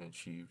intuition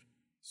achieved,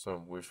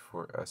 some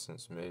wished-for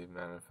essence made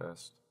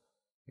manifest.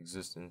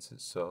 Existence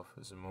itself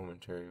is a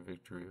momentary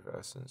victory of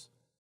essence,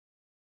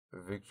 a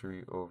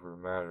victory over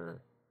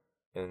matter,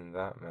 in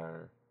that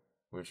matter,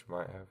 which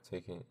might have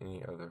taken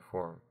any other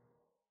form,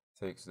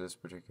 takes this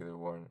particular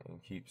one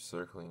and keeps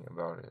circling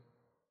about it,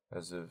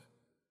 as if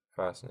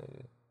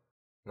fascinated.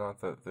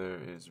 Not that there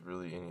is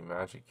really any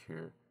magic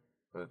here,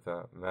 but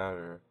that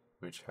matter,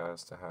 which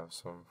has to have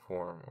some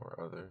form or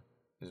other,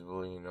 is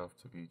willing enough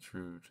to be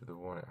true to the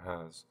one it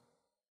has,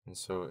 and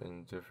so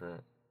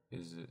indifferent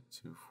is it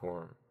to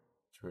form,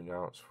 to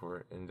renounce for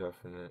an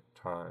indefinite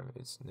time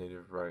its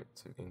native right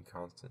to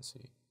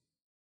inconstancy.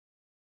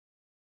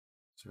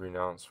 To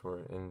renounce for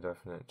an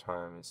indefinite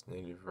time its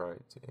native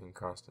right to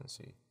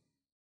inconstancy,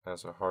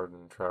 as a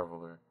hardened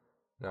traveler,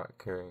 not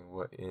caring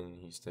what inn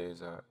he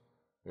stays at,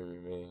 may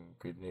remain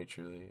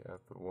good-naturedly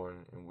at the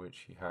one in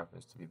which he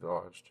happens to be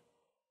lodged.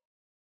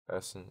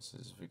 Essence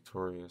is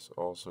victorious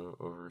also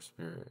over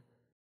spirit,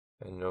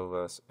 and no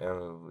less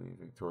amiably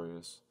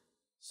victorious,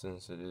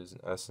 since it is in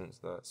essence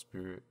that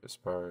spirit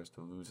aspires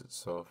to lose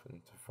itself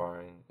and to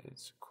find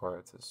its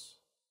quietus,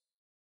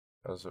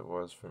 as it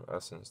was from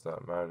essence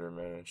that matter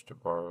managed to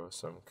borrow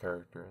some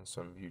character and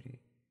some beauty.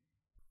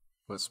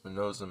 What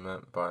Spinoza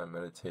meant by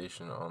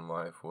meditation on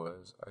life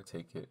was, I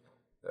take it,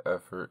 the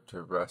effort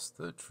to wrest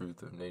the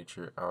truth of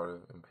nature out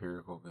of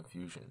empirical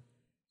confusion,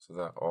 so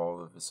that all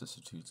the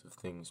vicissitudes of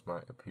things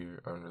might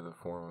appear under the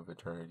form of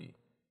eternity.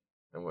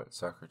 And what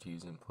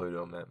Socrates and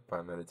Plato meant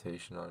by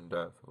meditation on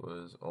death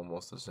was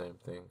almost the same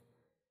thing,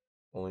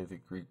 only the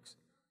Greeks,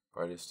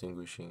 by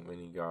distinguishing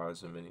many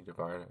gods and many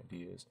divine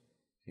ideas,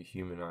 could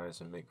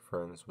humanize and make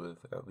friends with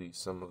at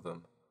least some of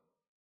them,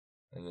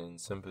 and in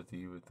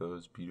sympathy with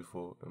those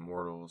beautiful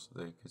immortals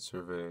they could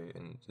survey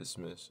and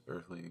dismiss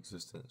earthly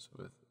existence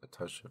with a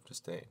touch of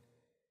disdain,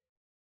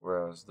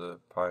 whereas the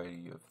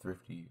piety of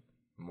thrifty,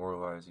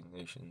 moralizing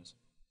nations,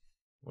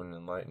 when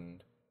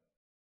enlightened,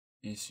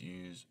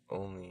 issues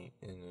only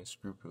in a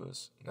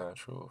scrupulous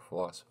natural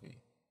philosophy.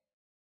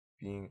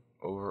 Being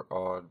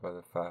overawed by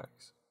the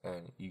facts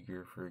and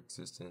eager for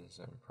existence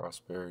and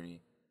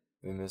prosperity,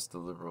 they miss the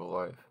liberal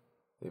life.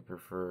 They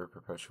prefer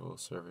perpetual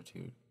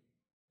servitude,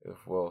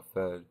 if well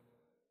fed,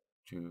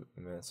 to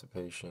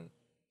emancipation,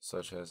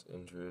 such as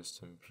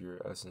interest in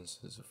pure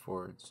essences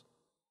affords.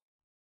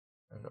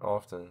 And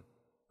often,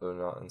 though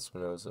not in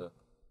Spinoza,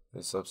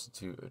 they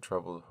substitute a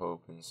troubled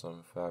hope in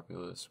some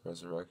fabulous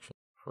resurrection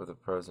for the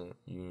present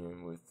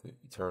union with the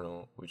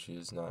eternal which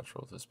is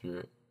natural to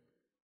spirit.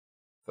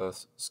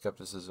 Thus,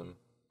 skepticism,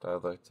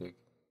 dialectic,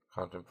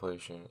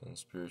 contemplation, and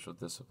spiritual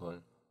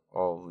discipline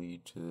all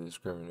lead to the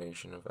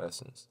discrimination of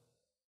essence.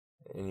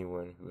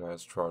 Anyone who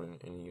has trodden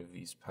any of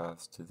these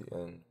paths to the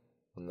end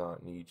will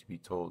not need to be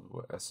told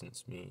what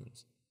essence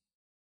means,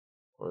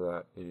 or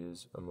that it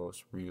is a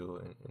most real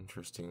and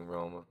interesting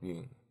realm of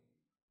being.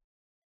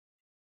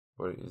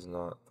 But it is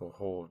not the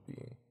whole of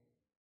being.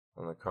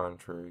 On the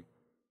contrary,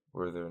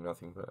 were there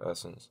nothing but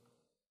essence,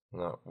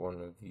 not one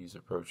of these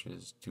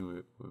approaches to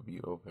it would be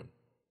open.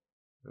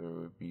 There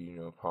would be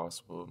no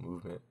possible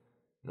movement,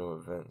 no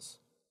events,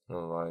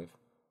 no life,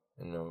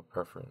 and no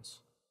preference.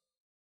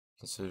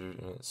 Considered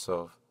in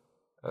itself,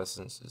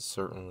 essence is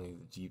certainly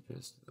the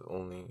deepest, the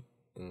only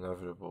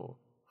inevitable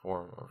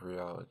form of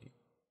reality.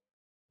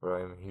 But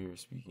I am here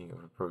speaking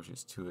of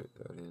approaches to it,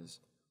 that is,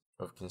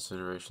 of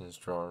considerations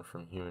drawn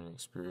from human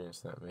experience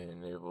that may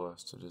enable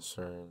us to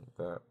discern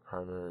that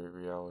primary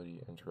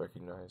reality and to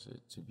recognize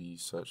it to be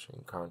such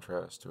in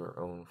contrast to our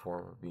own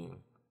form of being.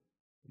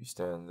 We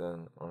stand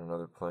then on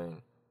another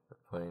plane,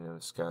 a plane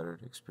of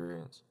scattered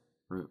experience,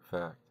 root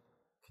fact,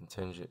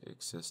 contingent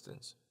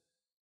existence.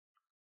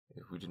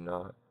 If we did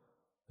not,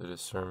 the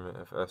discernment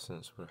of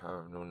essence would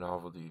have no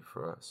novelty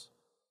for us.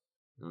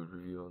 It would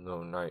reveal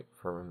no night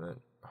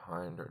firmament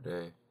behind our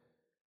day.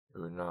 It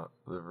would not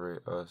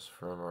liberate us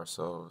from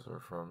ourselves or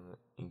from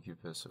the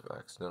incubus of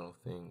accidental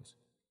things.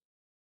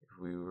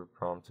 If we were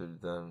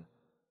prompted then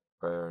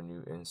by our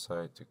new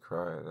insight to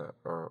cry that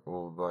our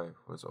old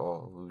life was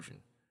all illusion,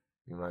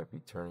 we might be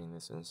turning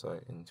this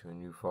insight into a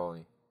new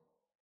folly.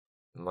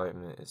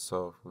 Enlightenment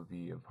itself would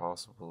be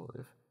impossible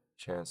if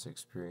chance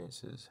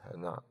experiences had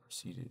not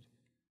proceeded,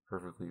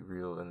 perfectly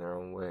real in their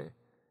own way.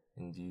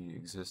 Indeed,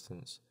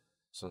 existence,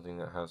 something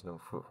that has no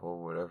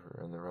foothold whatever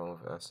in the realm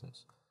of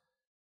essence,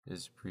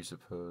 is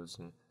presupposed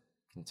and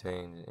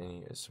contained in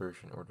any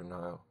assertion or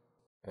denial,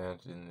 and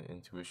in the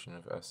intuition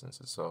of essence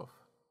itself.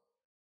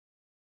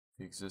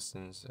 The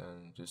existence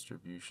and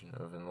distribution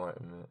of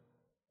enlightenment,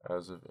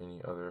 as of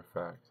any other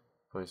fact,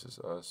 places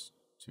us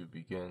to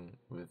begin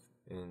with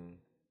in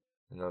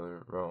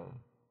another realm,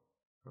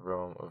 the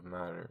realm of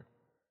matter,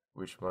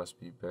 which must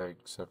be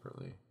begged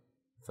separately.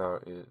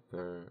 Without it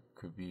there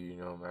could be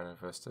no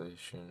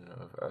manifestation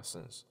of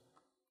essence,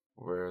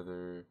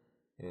 whether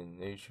in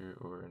nature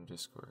or in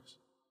discourse.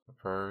 The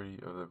priority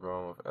of the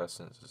realm of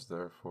essence is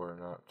therefore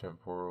not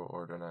temporal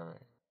or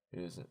dynamic. It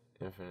is an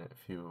infinite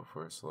field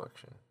for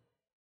selection.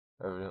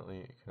 Evidently,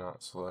 it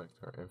cannot select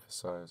or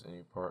emphasize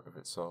any part of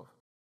itself.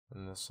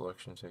 When this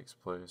selection takes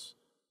place,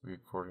 we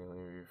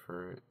accordingly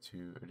refer it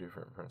to a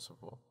different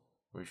principle,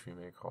 which we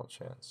may call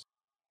chance,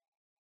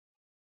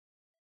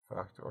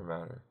 fact, or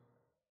matter.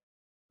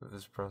 But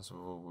this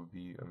principle would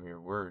be a mere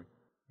word,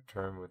 a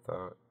term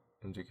without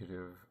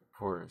indicative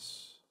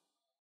force,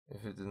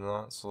 if it did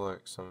not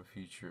select some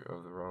feature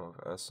of the realm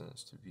of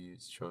essence to be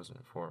its chosen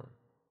form.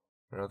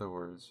 In other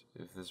words,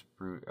 if this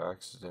brute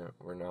accident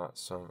were not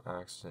some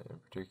accident in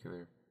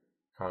particular,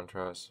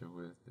 contrasted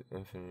with the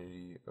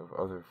infinity of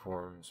other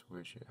forms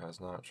which it has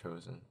not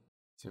chosen,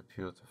 to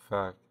appeal to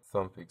fact,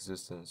 thump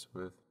existence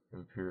with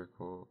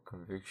empirical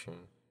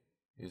conviction,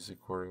 is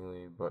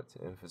accordingly but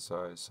to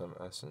emphasize some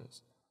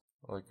essence,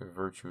 like a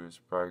virtuous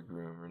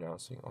bridegroom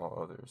renouncing all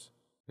others.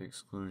 The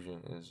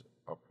exclusion is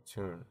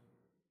opportune,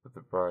 but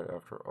the bride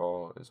after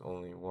all is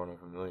only one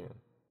of a million,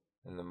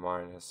 and the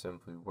mind has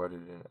simply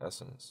wedded an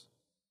essence.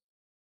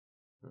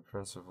 The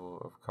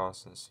principle of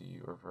constancy,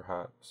 or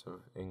perhaps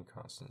of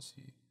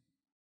inconstancy,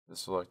 the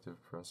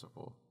selective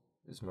principle,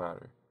 is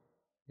matter.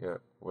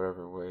 Yet,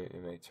 whatever way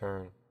it may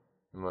turn,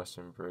 it must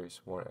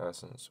embrace one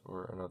essence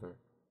or another.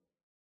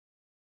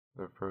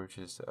 The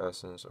approaches to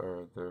essence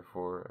are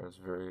therefore as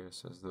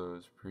various as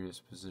those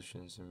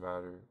predispositions in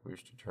matter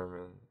which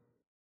determine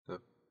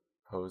the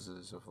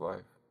poses of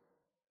life.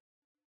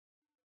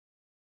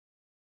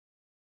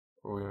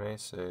 Or we may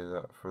say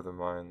that for the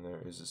mind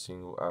there is a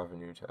single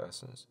avenue to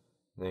essence,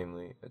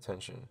 namely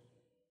attention.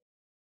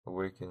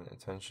 Awaken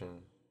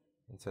attention,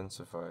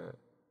 intensify it,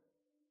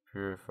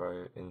 purify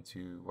it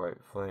into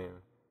white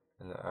flame,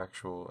 and the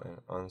actual and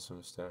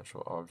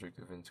unsubstantial object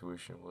of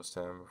intuition will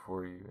stand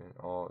before you in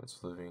all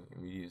its living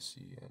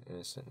immediacy and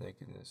innocent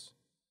nakedness.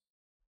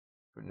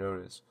 But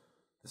notice,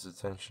 this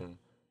attention,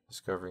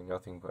 discovering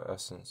nothing but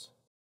essence,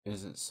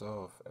 is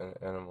itself an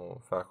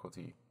animal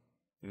faculty.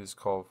 It is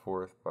called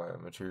forth by a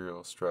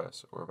material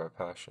stress or by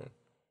passion.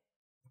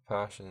 The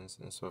passions,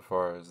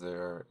 insofar as they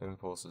are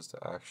impulses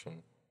to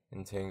action,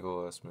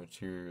 entangle us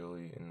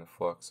materially in the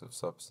flux of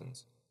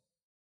substance,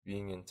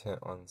 being intent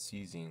on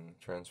seizing,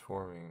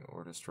 transforming,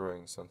 or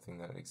destroying something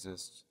that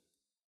exists.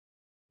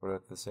 But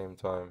at the same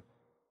time,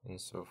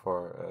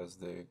 insofar as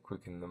they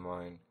quicken the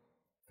mind,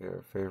 they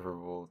are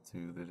favorable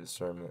to the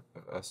discernment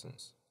of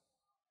essence.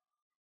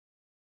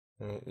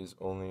 And it is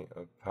only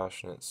a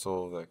passionate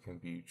soul that can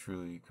be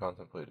truly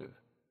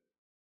contemplative.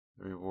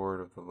 The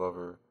reward of the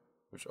lover,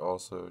 which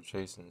also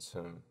chastens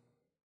him,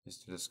 is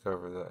to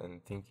discover that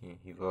in thinking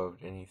he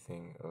loved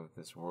anything of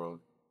this world,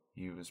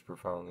 he was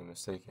profoundly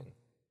mistaken.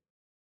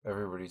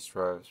 Everybody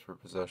strives for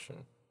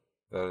possession.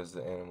 That is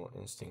the animal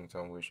instinct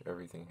on which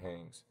everything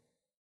hangs.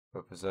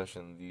 But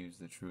possession leaves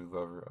the true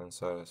lover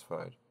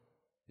unsatisfied.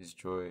 His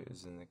joy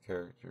is in the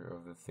character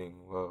of the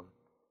thing loved,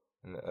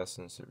 and the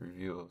essence it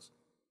reveals,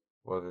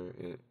 whether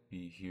it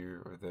be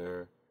here or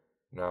there,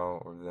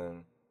 now or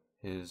then,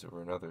 his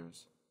or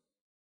another's.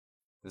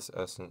 This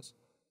essence,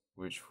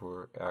 which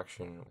for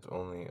action was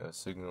only a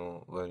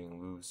signal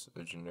letting loose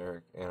a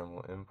generic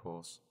animal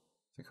impulse,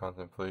 to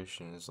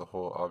contemplation is the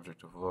whole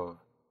object of love,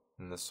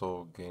 and the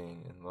sole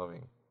gain in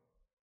loving.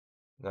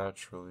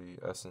 Naturally,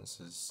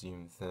 essences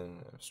seem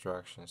thin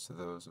abstractions to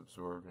those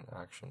absorbed in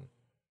action,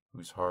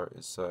 whose heart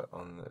is set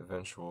on the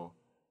eventual,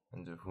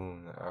 and to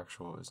whom the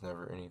actual is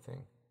never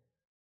anything.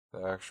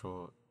 The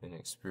actual in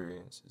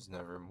experience is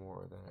never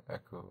more than an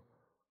echo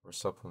or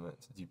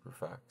supplement to deeper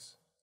facts,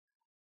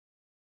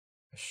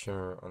 a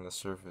shimmer on the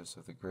surface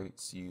of the great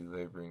sea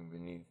laboring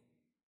beneath.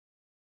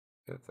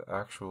 Yet the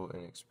actual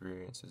in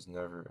experience is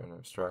never an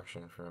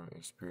abstraction from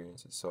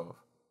experience itself.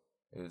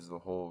 It is the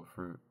whole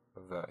fruit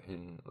of that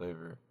hidden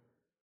labor,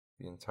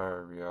 the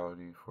entire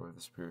reality for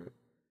the spirit.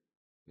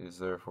 It is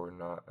therefore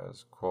not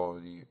as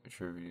quality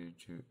attributed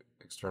to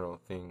external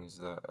things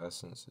that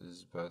essence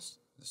is best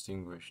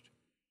distinguished,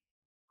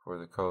 for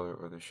the color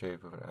or the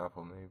shape of an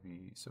apple may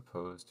be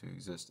supposed to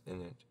exist in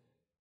it,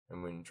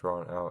 and when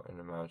drawn out and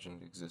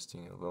imagined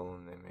existing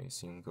alone they may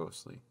seem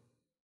ghostly.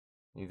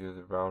 Neither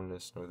the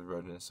roundness nor the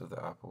redness of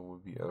the apple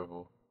would be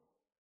edible,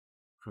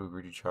 To a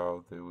greedy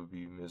child they would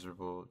be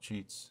miserable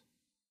cheats,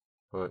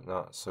 but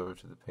not so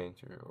to the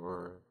painter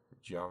or the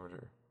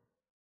geometer.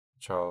 The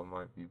child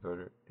might be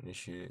better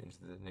initiated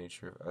into the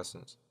nature of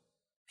essence,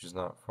 which is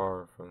not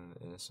far from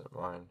the innocent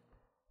mind,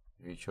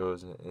 if he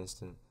chose in an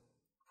instant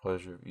the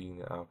pleasure of eating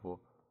the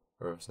apple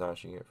or of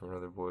snatching it from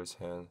another boy's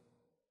hand,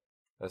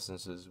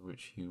 essences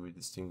which he would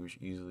distinguish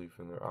easily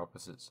from their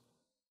opposites,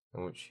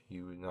 and which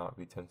he would not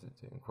be tempted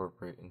to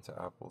incorporate into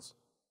apples.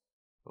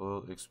 A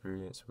little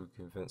experience would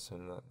convince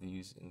him that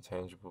these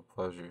intangible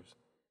pleasures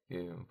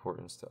gave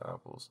importance to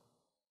apples,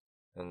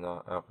 and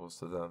not apples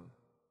to them.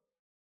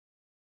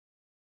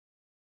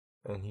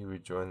 And he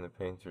would join the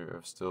painter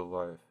of still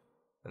life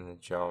and the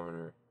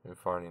geometer in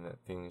finding that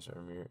things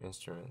are mere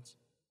instruments,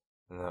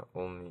 and that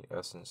only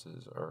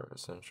essences are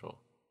essential.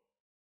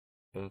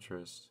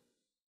 Interest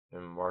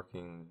in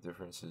marking the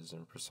differences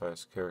and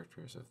precise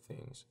characters of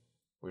things,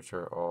 which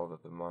are all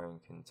that the mind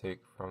can take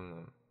from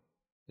them,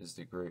 is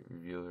the great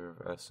revealer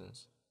of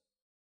essence.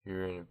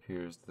 Herein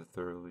appears the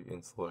thoroughly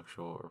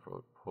intellectual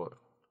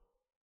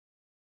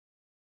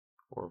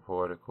or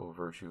poetical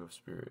virtue of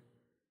spirit.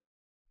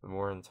 The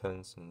more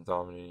intense and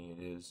dominating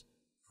it is,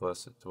 the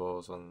less it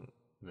dwells on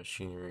the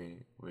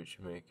machinery which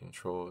may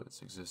control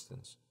its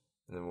existence,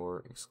 and the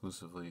more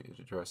exclusively it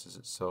addresses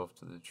itself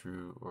to the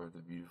true or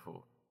the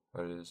beautiful,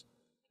 that is,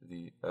 to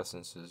the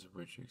essences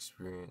which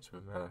experience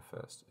would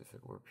manifest if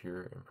it were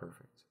pure and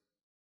perfect.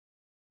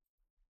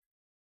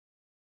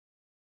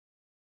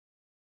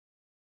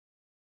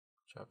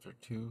 Chapter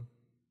 2.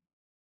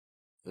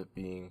 The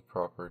being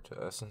proper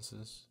to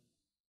essences.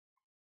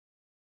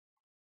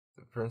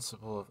 The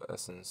principle of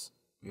essence,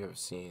 we have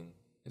seen,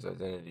 is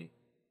identity.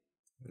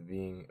 The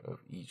being of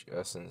each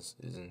essence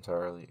is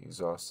entirely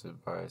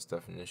exhausted by its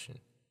definition.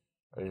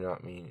 I do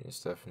not mean its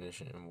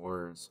definition in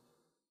words,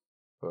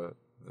 but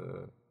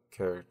the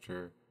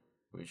character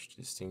which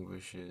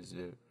distinguishes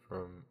it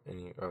from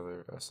any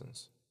other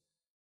essence.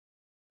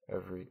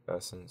 Every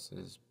essence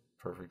is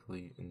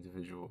perfectly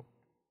individual.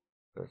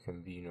 There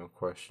can be no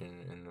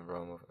question in the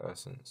realm of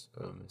essence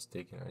of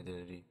mistaken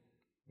identity,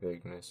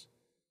 vagueness,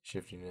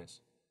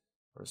 shiftiness,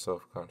 or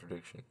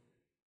self-contradiction.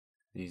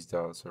 These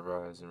doubts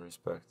arise in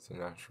respect to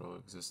natural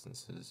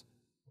existences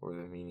or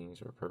the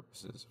meanings or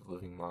purposes of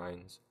living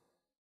minds,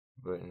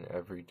 but in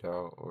every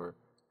doubt or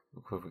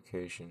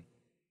equivocation,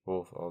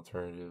 both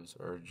alternatives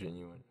are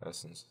genuine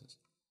essences.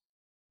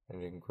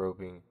 And in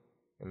groping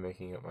and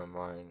making up my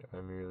mind,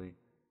 I merely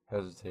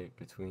hesitate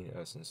between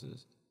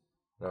essences,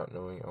 not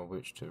knowing on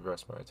which to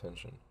rest my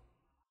attention.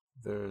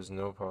 There is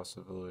no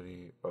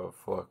possibility of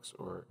flux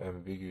or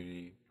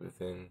ambiguity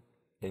within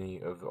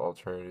any of the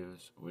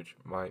alternatives which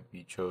might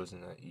be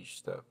chosen at each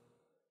step.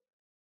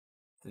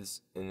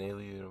 This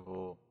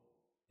inalienable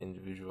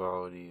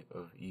individuality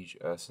of each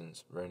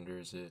essence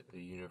renders it a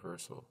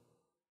universal,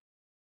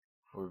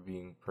 for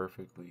being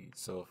perfectly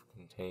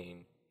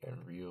self-contained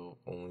and real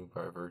only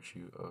by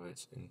virtue of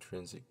its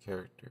intrinsic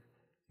character.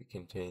 It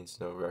contains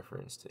no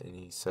reference to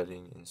any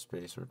setting in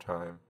space or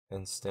time,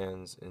 and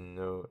stands in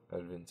no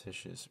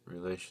adventitious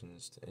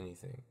relations to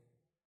anything.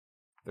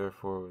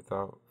 Therefore,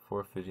 without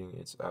forfeiting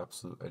its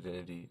absolute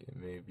identity, it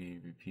may be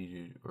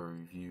repeated or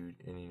reviewed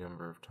any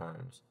number of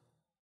times.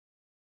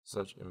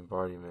 Such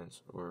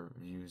embodiments or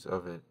views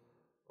of it,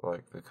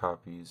 like the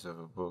copies of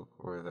a book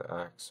or the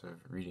acts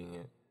of reading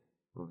it,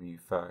 will be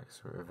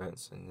facts or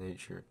events in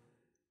nature,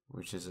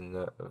 which is a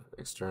net of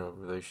external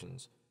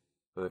relations,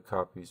 but the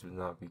copies would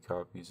not be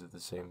copies of the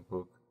same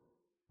book,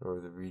 nor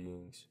the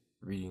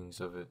readings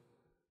of it,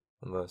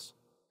 unless,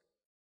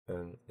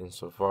 and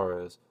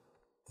insofar as,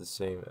 the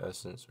same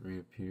essence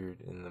reappeared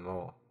in them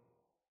all.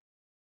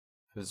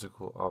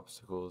 Physical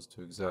obstacles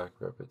to exact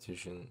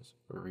repetitions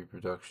or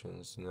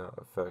reproductions do not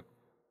affect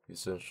the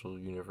essential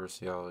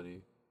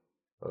universality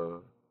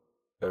of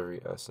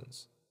every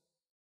essence,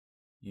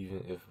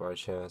 even if by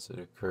chance it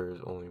occurs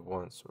only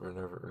once or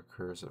never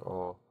occurs at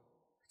all,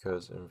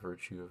 because in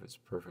virtue of its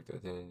perfect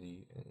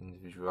identity and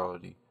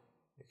individuality,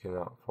 it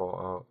cannot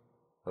fall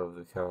out of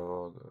the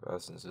catalogue of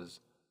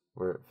essences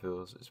where it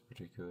fills its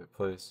particular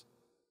place.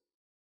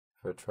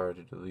 If I try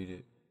to delete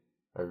it,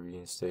 I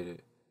reinstate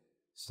it,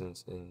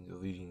 since in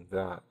deleting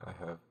that I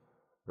have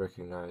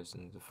recognized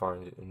and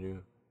defined it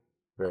anew,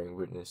 bearing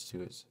witness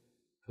to its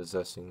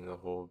possessing the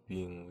whole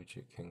being which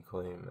it can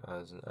claim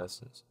as an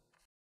essence.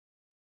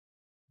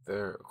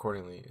 There,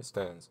 accordingly, it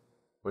stands,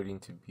 waiting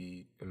to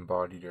be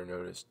embodied or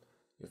noticed,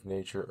 if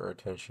nature or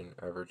attention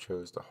ever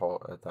chose to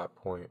halt at that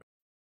point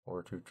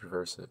or to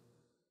traverse it.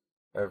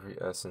 Every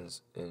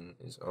essence in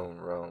its own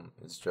realm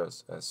is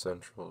just as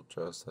central,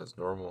 just as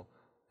normal,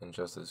 and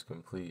just as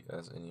complete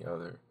as any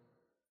other.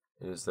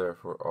 It is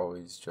therefore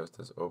always just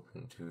as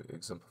open to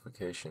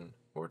exemplification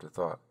or to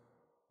thought,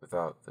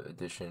 without the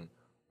addition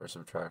or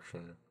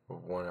subtraction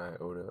of one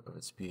iota of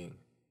its being.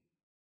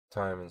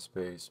 Time and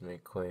space may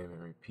claim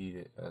and repeat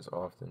it as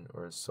often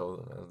or as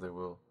seldom as they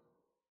will.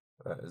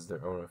 That is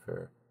their own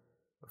affair.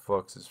 The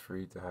flux is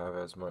free to have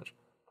as much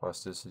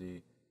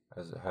plasticity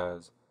as it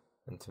has,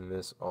 and to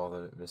miss all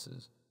that it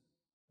misses,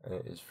 and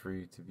it is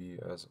free to be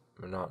as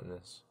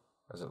monotonous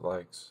as it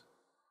likes,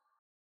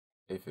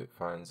 if it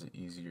finds it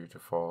easier to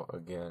fall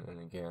again and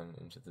again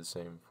into the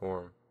same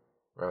form,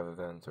 rather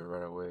than to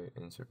run away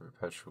into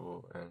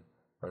perpetual and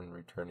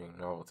unreturning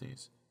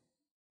novelties.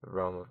 The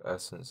realm of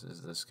essence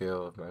is the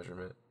scale of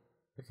measurement,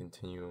 the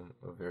continuum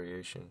of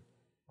variation,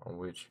 on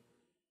which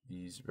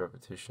these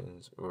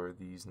repetitions or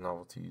these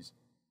novelties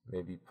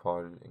may be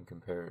plotted and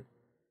compared.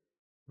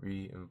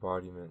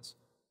 Re-embodiments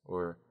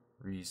or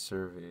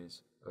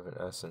re-surveys of an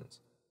essence,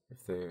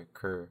 if they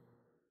occur,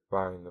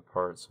 bind the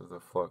parts of the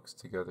flux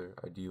together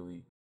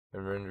ideally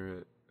and render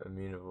it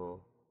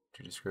amenable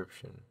to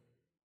description.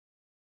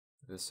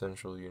 The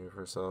essential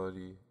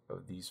universality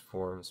of these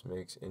forms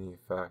makes any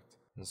fact,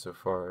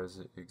 insofar as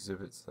it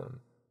exhibits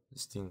them,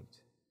 distinct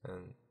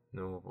and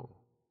knowable.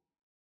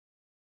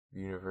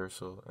 The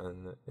universal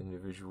and the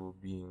individual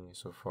being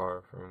so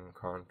far from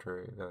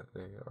contrary that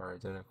they are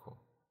identical.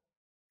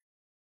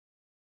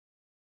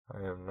 I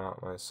am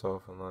not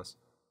myself unless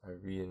I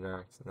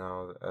reenact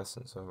now the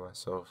essence of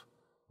myself,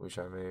 which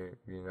I may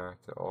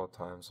reenact at all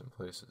times and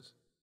places.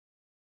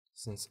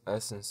 Since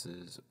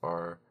essences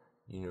are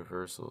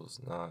universals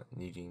not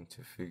needing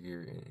to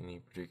figure in any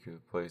particular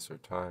place or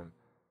time,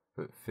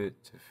 but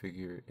fit to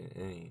figure in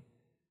any,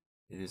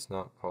 it is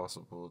not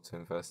possible to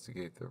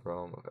investigate the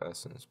realm of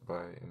essence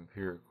by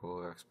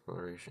empirical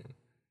exploration.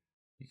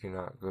 You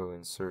cannot go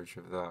in search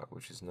of that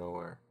which is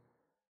nowhere.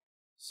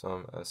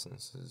 Some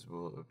essences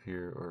will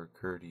appear or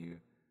occur to you,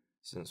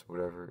 since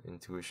whatever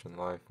intuition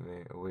life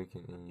may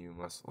awaken in you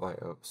must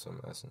light up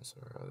some essence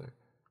or other.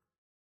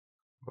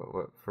 But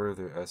what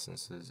further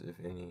essences,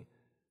 if any,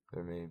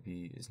 there may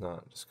be is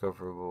not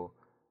discoverable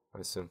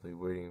by simply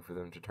waiting for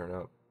them to turn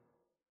up.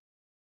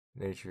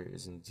 Nature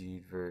is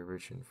indeed very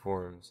rich in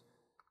forms,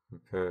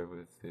 compared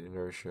with the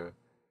inertia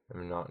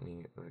and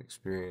monotony of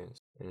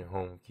experience in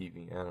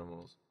home-keeping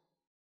animals,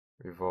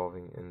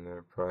 revolving in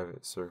their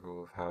private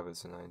circle of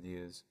habits and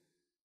ideas.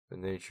 But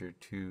nature,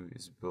 too,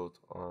 is built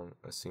on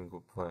a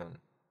single plan,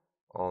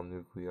 all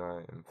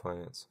nuclei and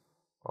planets,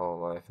 all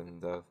life and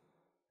death,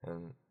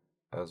 and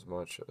as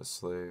much a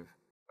slave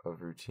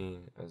of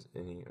routine as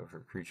any of her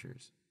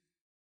creatures.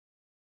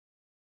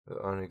 The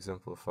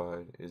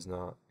unexemplified is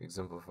not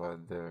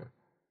exemplified there,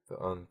 the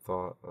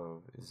unthought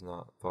of is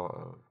not thought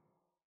of,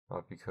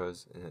 not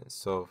because in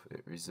itself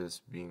it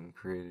resists being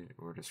created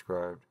or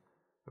described,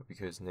 but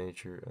because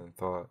nature and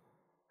thought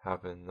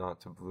happen not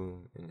to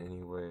bloom in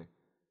any way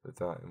but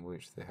that in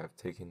which they have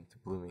taken to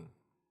blooming.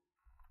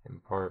 In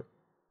part,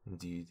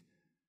 indeed,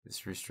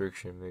 this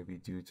restriction may be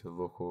due to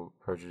local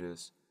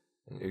prejudice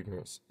and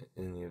ignorance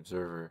in the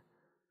observer,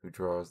 who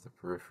draws the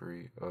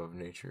periphery of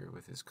nature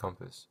with his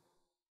compass.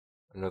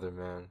 Another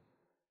man,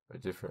 a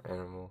different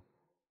animal,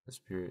 a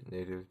spirit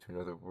native to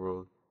another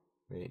world,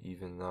 may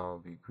even now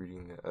be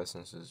greeting the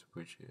essences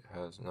which it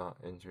has not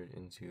entered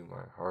into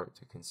my heart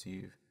to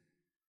conceive.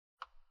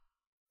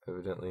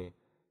 Evidently,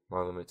 my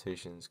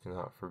limitations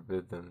cannot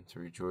forbid them to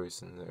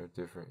rejoice in their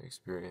different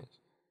experience,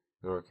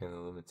 nor can the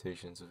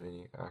limitations of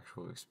any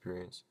actual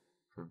experience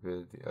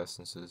forbid the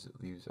essences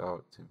it leaves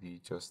out to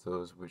be just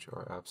those which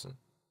are absent.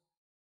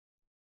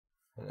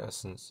 An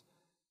essence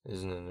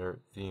is an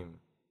inert theme,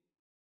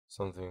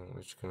 something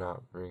which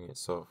cannot bring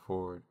itself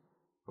forward,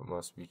 but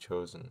must be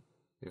chosen,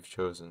 if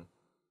chosen,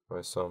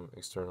 by some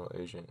external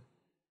agent.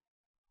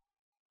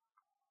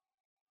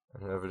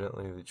 And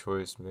evidently the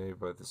choice made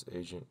by this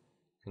agent,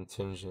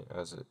 contingent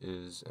as it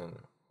is and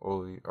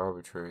wholly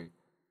arbitrary,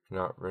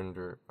 cannot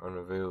render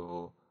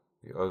unavailable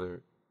the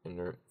other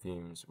inert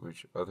themes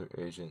which other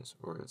agents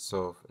or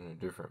itself in a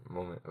different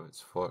moment of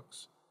its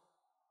flux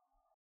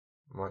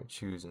might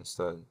choose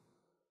instead.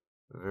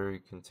 The very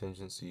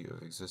contingency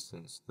of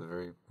existence, the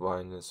very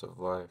blindness of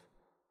life,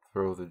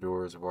 throw the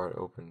doors wide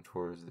open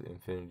towards the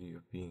infinity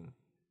of being.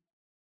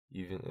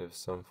 Even if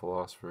some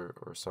philosopher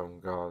or some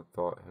god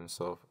thought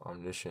himself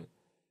omniscient,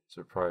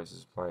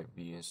 surprises might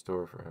be in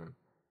store for him,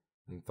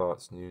 and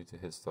thoughts new to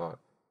his thought,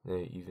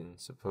 nay, even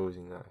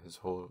supposing that his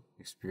whole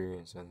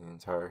experience and the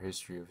entire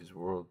history of his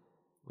world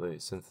lay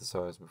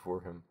synthesized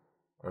before him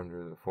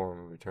under the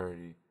form of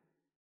eternity,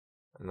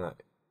 and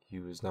that he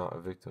was not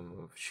a victim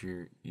of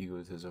sheer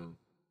egotism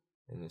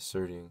in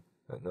asserting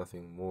that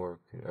nothing more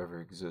could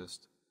ever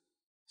exist.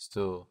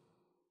 Still,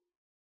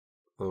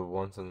 the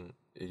wanton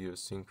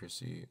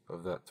idiosyncrasy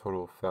of that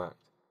total fact,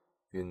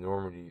 the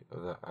enormity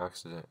of that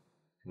accident,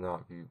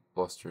 cannot be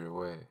blustered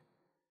away.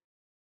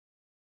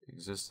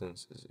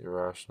 Existence is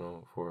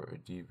irrational for a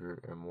deeper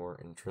and more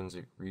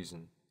intrinsic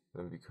reason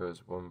than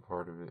because one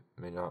part of it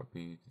may not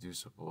be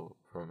deducible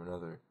from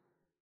another.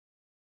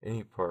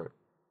 Any part,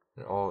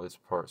 and all its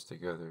parts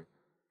together,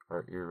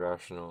 are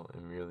irrational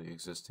in merely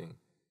existing,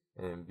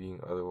 and in being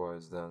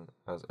otherwise than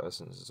as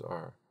essences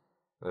are,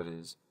 that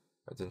is,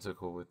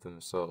 identical with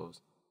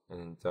themselves,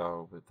 and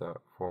endowed with that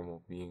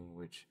formal being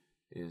which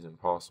it is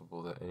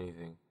impossible that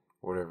anything,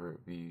 whatever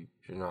it be,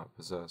 should not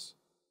possess.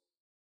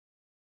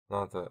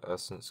 Not that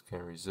essence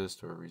can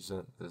resist or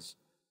resent this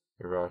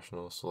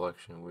irrational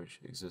selection which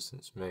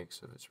existence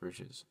makes of its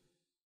riches.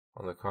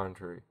 On the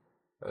contrary,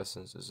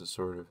 essence is a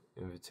sort of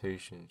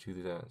invitation to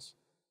the dance.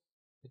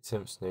 It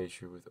tempts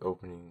nature with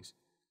openings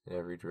in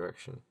every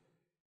direction,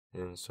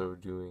 and in so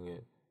doing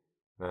it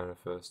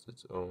manifests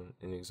its own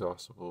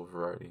inexhaustible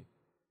variety.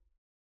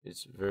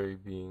 Its very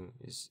being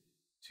is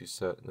to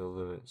set no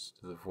limits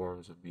to the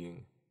forms of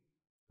being.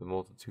 The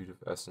multitude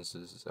of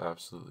essences is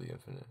absolutely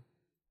infinite.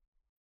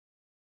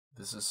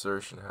 This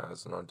assertion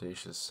has an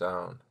audacious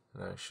sound,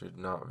 and I should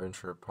not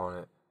venture upon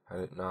it had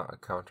it not a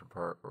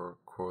counterpart or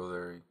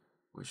corollary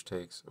which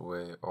takes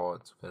away all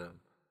its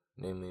venom,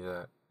 namely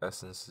that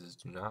essences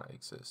do not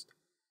exist.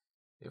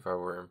 If I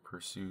were in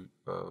pursuit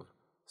of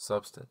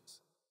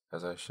substance,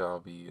 as I shall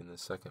be in the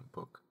second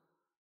book,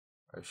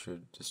 I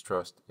should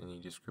distrust any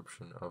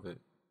description of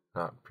it,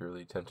 not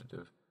purely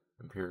tentative,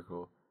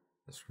 empirical,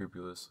 and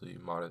scrupulously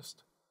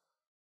modest,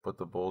 but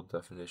the bold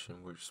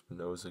definition which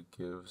Spinoza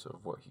gives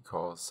of what he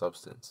calls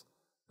substance,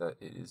 that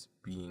it is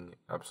being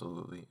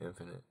absolutely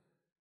infinite,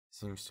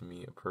 seems to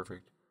me a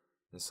perfect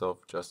and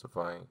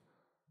self-justifying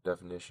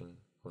definition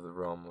of the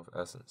realm of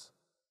essence,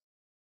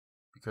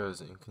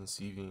 because in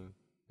conceiving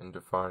and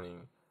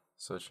defining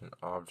such an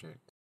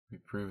object, we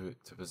prove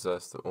it to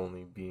possess the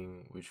only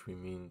being which we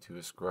mean to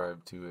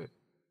ascribe to it,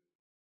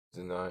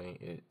 denying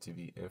it to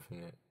be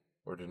infinite,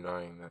 or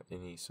denying that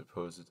any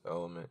supposed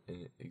element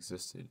in it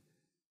existed.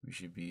 We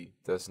should be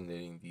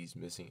designating these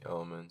missing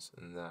elements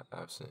in that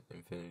absent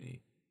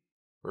infinity,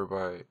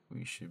 whereby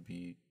we should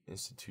be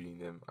instituting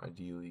them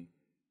ideally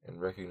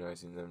and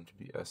recognizing them to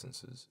be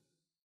essences.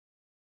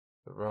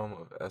 The realm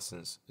of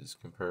essence is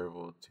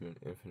comparable to an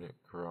infinite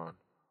Quran,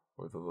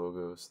 or the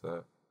Logos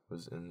that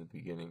was in the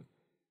beginning,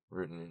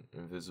 written in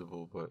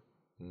invisible but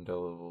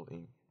indelible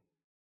ink,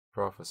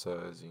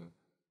 prophesying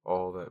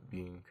all that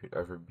being could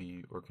ever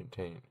be or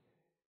contain.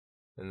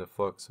 And the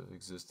flux of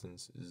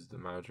existence is the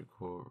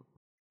magical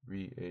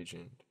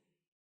reagent,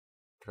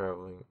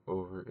 traveling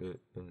over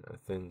it in a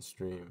thin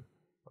stream,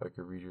 like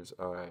a reader's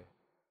eye,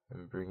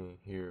 and bringing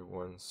here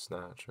one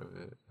snatch of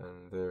it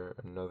and there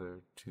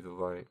another to the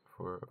light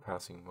for a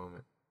passing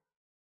moment.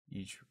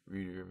 Each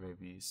reader may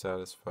be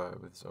satisfied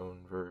with his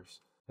own verse,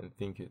 and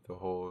think it the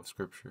whole of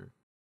Scripture,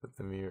 but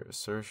the mere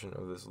assertion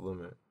of this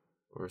limit,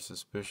 or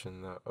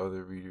suspicion that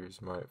other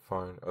readers might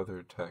find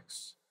other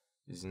texts,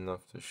 is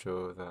enough to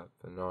show that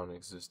the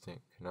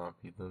non-existent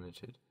cannot be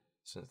limited,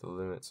 since the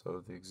limits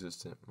of the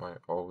existent might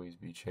always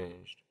be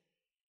changed.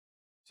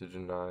 To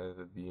deny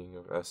the being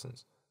of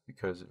essence,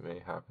 because it may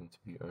happen to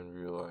be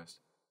unrealized,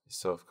 is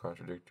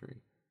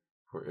self-contradictory,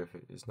 for if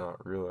it is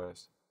not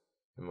realized,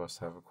 it must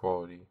have a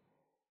quality,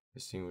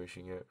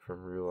 distinguishing it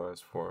from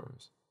realized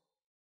forms.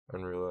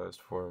 Unrealized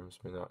forms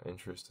may not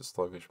interest a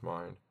sluggish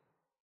mind.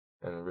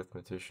 An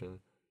arithmetician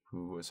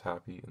who was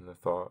happy in the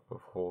thought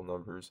of whole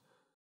numbers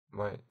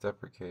might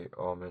deprecate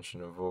all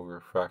mention of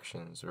vulgar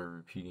fractions or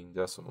repeating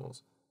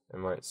decimals,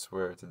 and might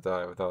swear to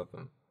die without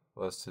them,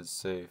 lest his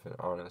safe and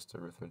honest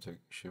arithmetic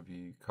should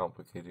be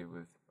complicated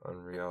with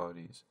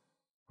unrealities.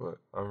 But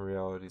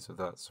unrealities of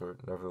that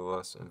sort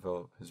nevertheless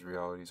envelop his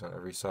realities on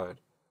every side,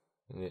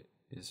 and it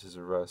is his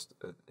arrest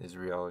at his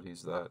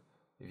realities that,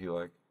 if you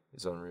like,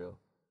 is unreal.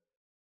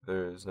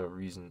 There is no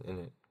reason in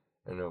it,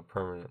 and no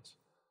permanence,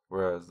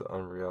 whereas the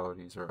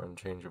unrealities are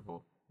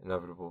unchangeable,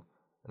 inevitable,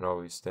 and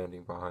always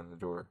standing behind the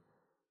door.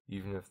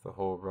 Even if the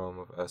whole realm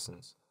of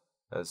essence,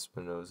 as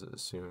Spinoza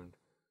assumed,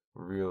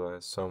 were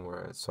realized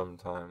somewhere at some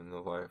time in the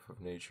life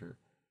of nature,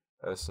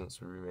 essence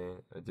would remain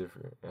a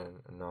different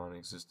and a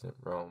non-existent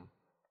realm,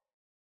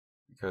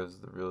 because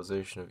the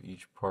realization of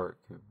each part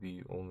could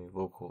be only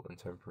local and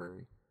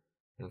temporary,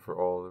 and for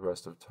all the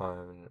rest of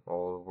time and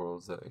all the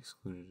worlds that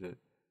excluded it,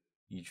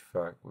 each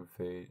fact would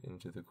fade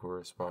into the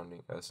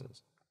corresponding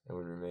essence, and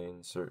would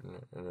remain certain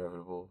and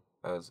inevitable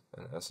as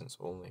an essence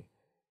only,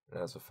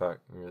 and as a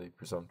fact merely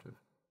presumptive.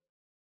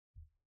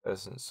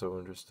 Essence, so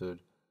understood,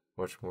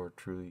 much more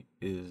truly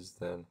is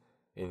than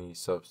any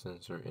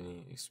substance or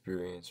any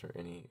experience or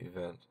any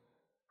event,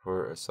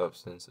 for a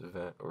substance,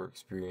 event, or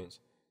experience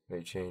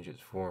may change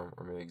its form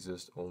or may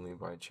exist only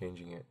by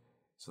changing it,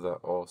 so that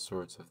all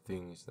sorts of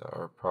things that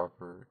are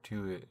proper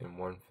to it in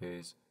one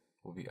phase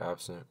will be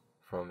absent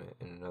from it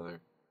in another.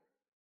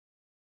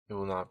 It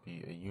will not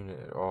be a unit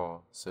at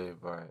all,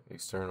 save by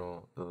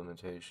external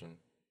delimitation.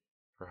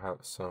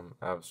 Perhaps some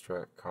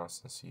abstract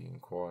constancy in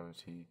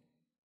quantity,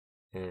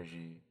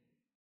 energy,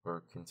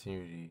 or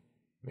continuity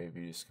may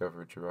be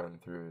discovered to run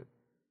through it,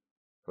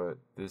 but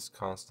this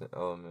constant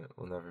element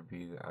will never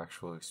be the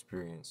actual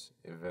experience,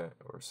 event,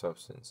 or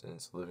substance in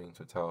its living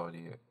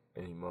totality at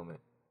any moment,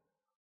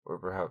 or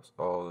perhaps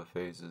all the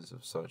phases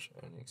of such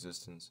an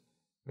existence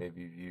may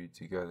be viewed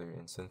together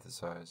and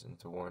synthesized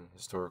into one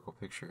historical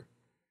picture.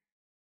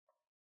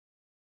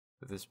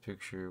 But this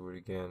picture would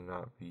again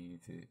not be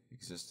the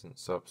existent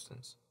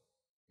substance,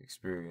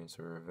 experience,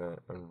 or event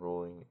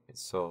unrolling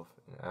itself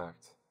in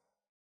act.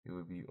 It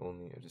would be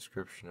only a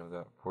description of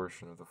that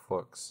portion of the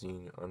flux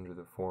seen under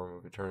the form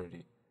of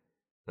eternity.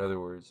 In other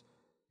words,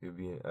 it would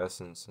be an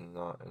essence and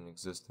not an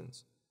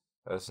existence.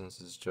 Essence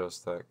is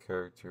just that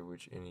character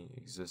which any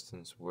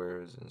existence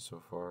wears in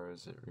so far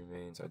as it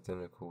remains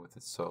identical with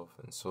itself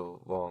and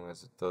so long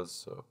as it does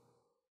so.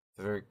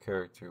 The very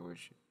character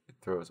which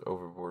it throws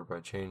overboard by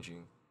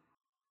changing,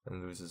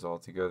 and loses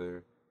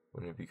altogether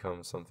when it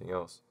becomes something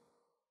else.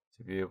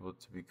 To be able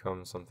to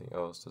become something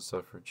else, to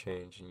suffer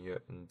change and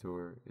yet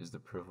endure, is the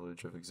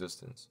privilege of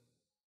existence,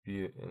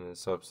 be it in a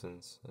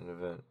substance, an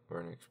event, or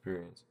an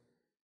experience,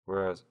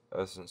 whereas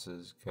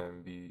essences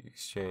can be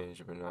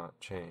exchanged but not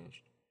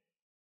changed.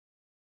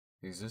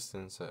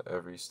 Existence at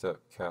every step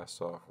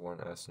casts off one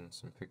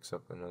essence and picks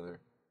up another.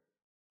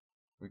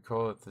 We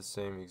call it the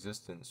same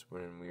existence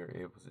when we are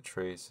able to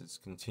trace its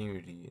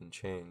continuity and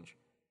change,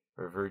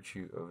 by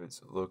virtue of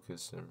its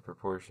locus and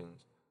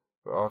proportions,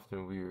 but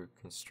often we are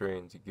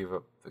constrained to give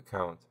up the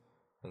count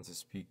and to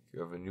speak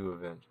of a new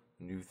event,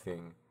 a new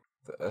thing.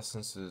 The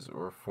essences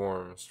or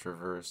forms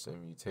traversed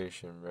in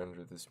mutation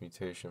render this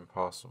mutation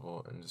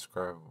possible and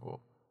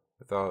describable.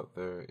 Without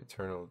their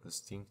eternal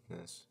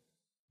distinctness,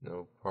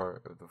 no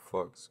part of the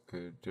flux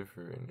could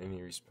differ in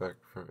any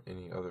respect from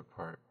any other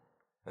part,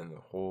 and the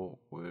whole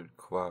would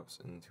collapse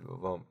into a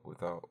lump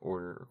without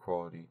order or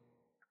quality.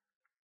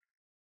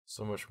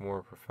 So much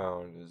more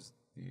profound is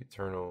the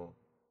eternal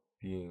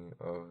being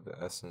of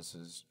the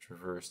essences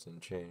traversed in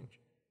change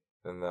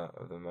than that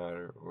of the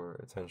matter or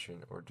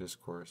attention or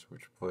discourse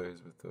which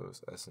plays with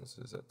those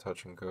essences at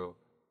touch and go.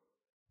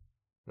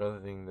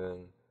 Nothing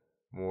then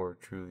more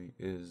truly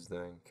is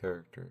than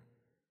character.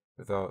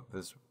 Without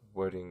this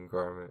wedding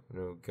garment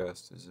no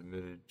guest is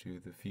admitted to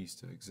the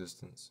feast of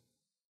existence,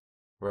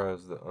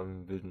 whereas the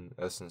unbidden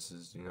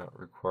essences do not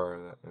require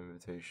that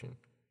invitation,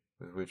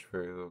 with which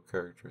very low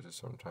characters are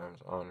sometimes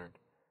honored,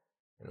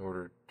 in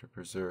order to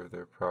preserve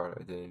their proud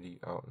identity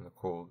out in the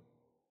cold.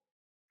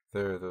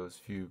 There those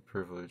few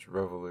privileged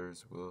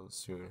revellers will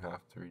soon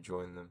have to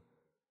rejoin them,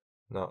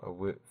 not a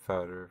whit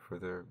fatter for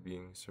their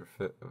being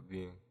surfeit of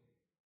being.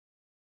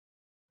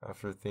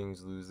 After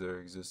things lose their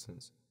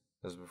existence,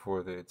 as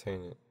before they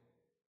attain it,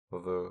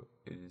 although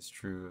it is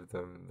true of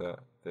them that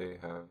they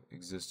have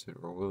existed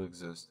or will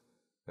exist,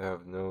 they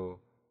have no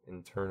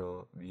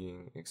internal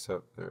being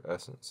except their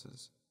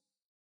essences,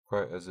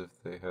 quite as if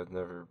they had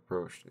never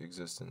broached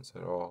existence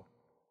at all.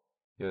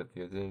 Yet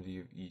the identity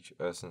of each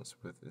essence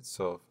with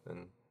itself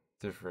and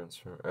difference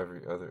from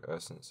every other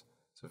essence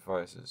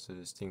suffices to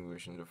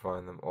distinguish and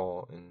define them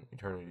all in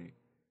eternity,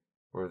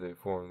 where they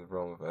form the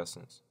realm of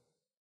essence.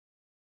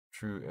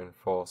 True and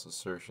false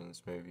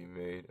assertions may be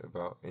made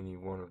about any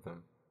one of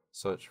them,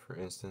 such, for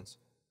instance,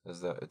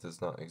 as that it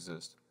does not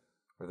exist,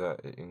 or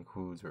that it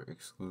includes or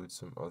excludes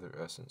some other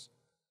essence,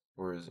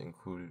 or is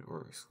included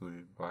or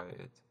excluded by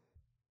it.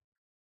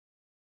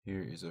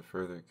 Here is a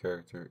further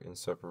character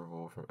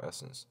inseparable from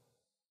essence.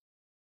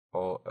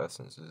 All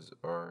essences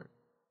are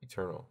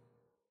eternal.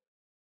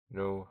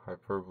 No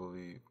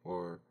hyperbole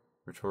or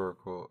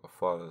rhetorical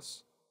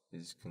afflatus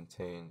is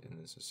contained in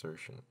this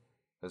assertion,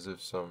 as if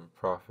some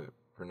prophet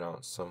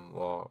pronounced some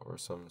law or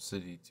some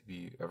city to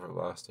be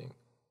everlasting.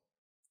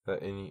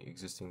 That any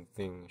existing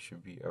thing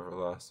should be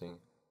everlasting,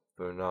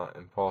 though not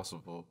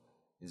impossible,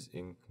 is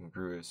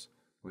incongruous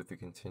with the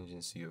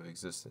contingency of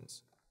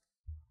existence.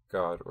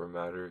 God or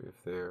matter,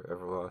 if they are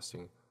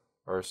everlasting,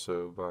 are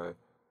so by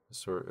a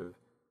sort of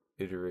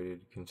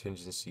iterated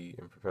contingency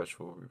and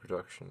perpetual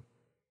reproduction,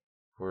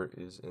 for it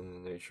is in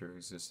the nature of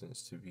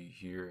existence to be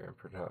here and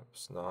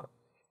perhaps not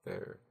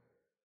there,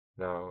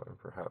 now and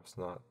perhaps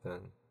not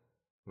then.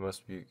 It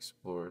must be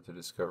explored to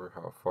discover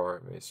how far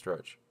it may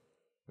stretch.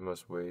 We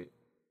must wait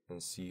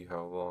and see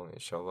how long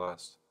it shall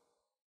last.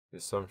 The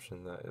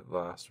assumption that it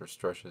lasts or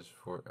stretches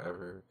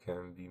forever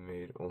can be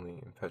made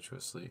only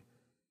impetuously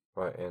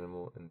by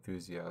animal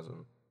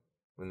enthusiasm,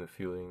 when the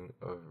feeling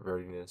of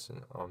readiness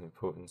and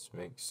omnipotence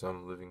makes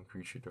some living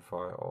creature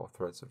defy all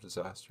threats of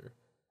disaster.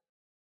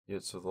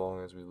 Yet so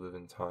long as we live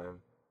in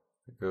time,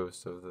 the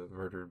ghost of the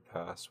murdered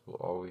past will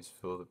always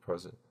fill the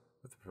present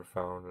with a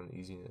profound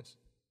uneasiness.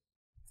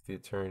 If the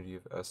eternity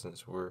of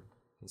essence were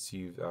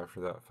conceived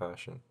after that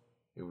fashion,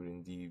 it would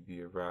indeed be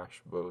a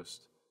rash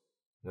boast.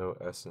 No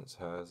essence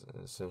has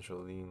an essential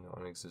lien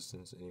on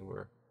existence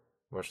anywhere,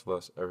 much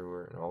less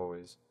everywhere and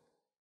always.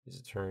 Its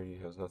eternity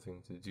has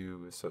nothing to do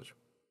with such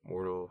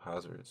mortal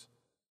hazards.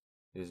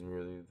 It is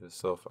merely the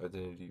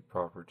self-identity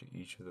proper to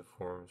each of the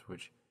forms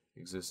which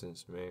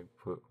existence may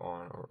put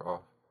on or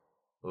off,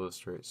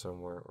 illustrate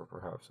somewhere, or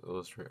perhaps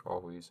illustrate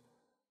always,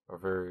 or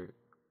very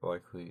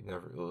likely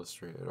never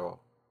illustrate at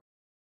all.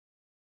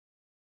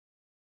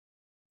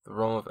 The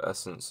realm of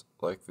essence,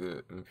 like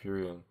the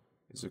Empyrean,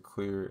 is a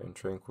clear and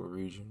tranquil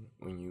region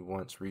when you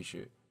once reach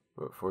it,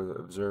 but for the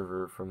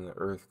observer from the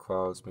earth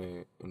clouds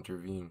may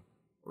intervene,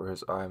 or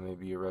his eye may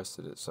be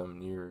arrested at some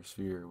nearer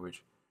sphere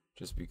which,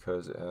 just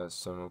because it has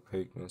some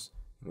opaqueness,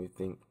 may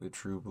think the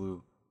true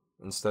blue.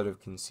 Instead of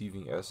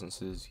conceiving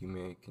essences, he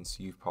may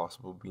conceive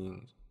possible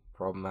beings,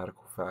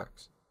 problematical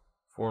facts,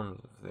 forms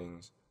of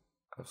things,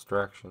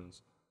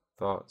 abstractions,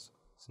 thoughts,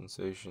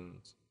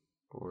 sensations,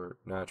 or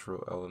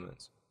natural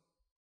elements.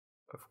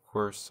 Of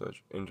course,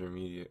 such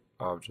intermediate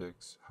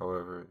objects,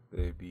 however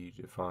they be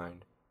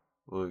defined,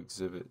 will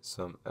exhibit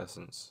some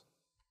essence,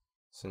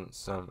 since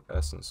some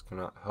essence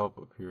cannot help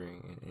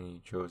appearing in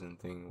any chosen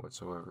thing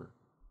whatsoever.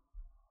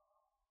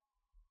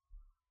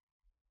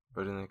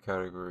 But in the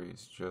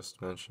categories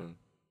just mentioned,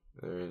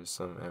 there is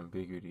some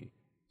ambiguity,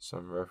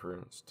 some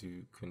reference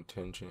to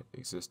contingent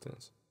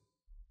existence,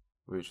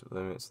 which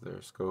limits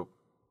their scope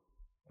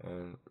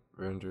and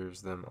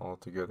renders them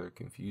altogether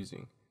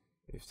confusing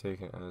if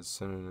taken as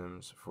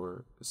synonyms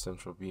for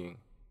essential being.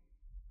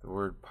 The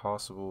word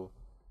possible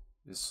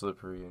is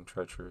slippery and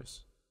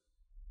treacherous.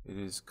 It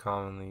is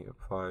commonly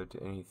applied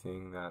to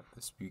anything that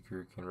the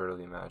speaker can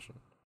readily imagine,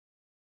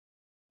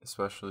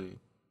 especially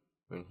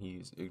when he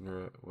is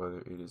ignorant whether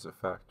it is a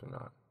fact or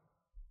not.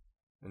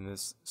 In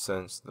this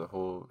sense, the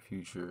whole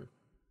future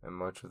and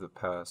much of the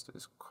past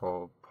is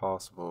called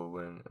possible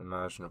when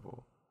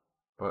imaginable,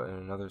 but in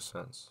another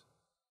sense,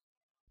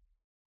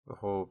 the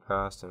whole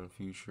past and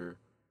future,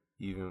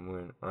 even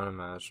when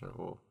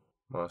unimaginable,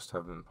 must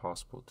have been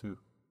possible too.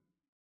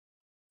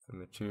 The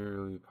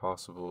materially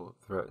possible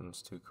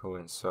threatens to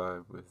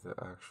coincide with the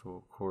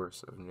actual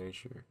course of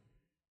nature,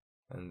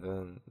 and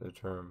then the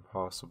term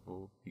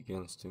possible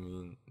begins to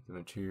mean the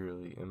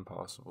materially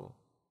impossible,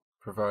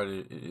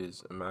 provided it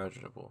is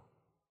imaginable.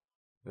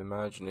 The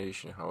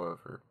imagination,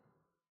 however,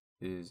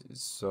 is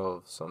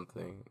itself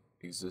something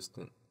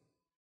existent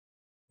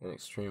and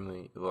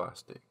extremely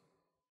elastic.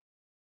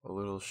 A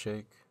little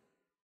shake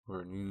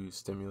or a new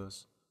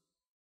stimulus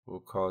will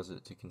cause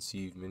it to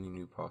conceive many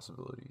new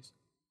possibilities.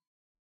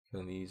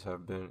 Can these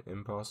have been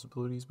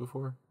impossibilities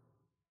before?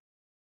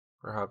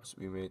 Perhaps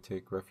we may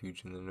take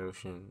refuge in the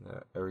notion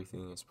that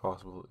everything is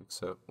possible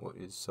except what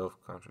is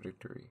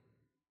self-contradictory.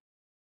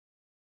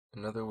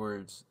 In other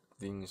words,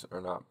 things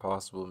are not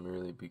possible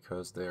merely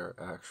because they are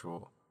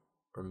actual,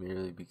 or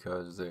merely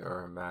because they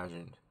are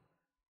imagined,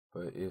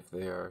 but if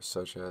they are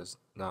such as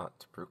not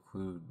to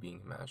preclude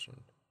being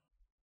imagined.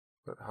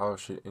 But how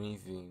should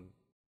anything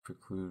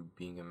preclude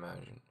being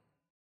imagined?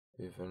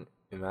 If an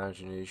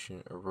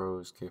imagination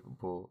arose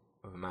capable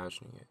of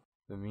imagining it,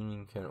 the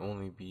meaning can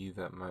only be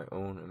that my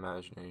own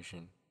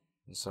imagination,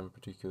 in some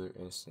particular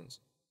instance,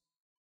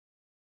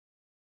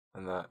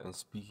 and that in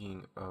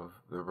speaking of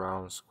the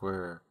round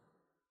square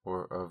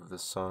or of the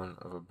son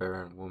of a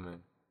barren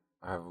woman,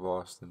 I have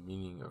lost the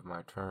meaning of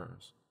my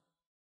terms,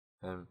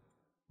 and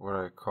what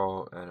I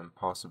call an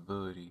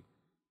impossibility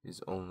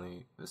is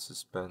only the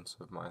suspense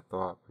of my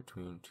thought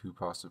between two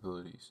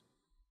possibilities.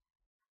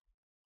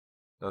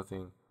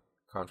 Nothing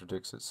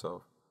contradicts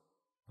itself,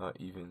 not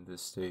even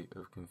this state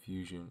of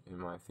confusion in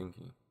my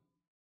thinking.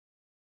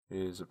 It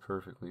is a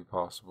perfectly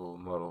possible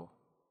muddle.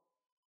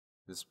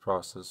 This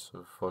process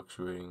of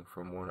fluctuating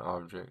from one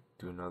object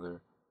to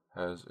another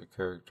has a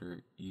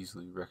character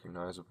easily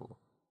recognizable.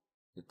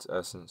 Its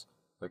essence,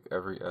 like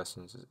every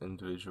essence, is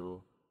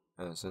individual,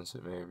 and since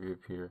it may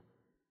reappear,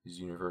 is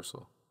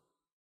universal.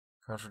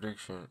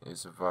 Contradiction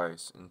is a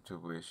vice into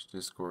which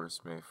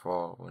discourse may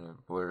fall when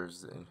it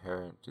blurs the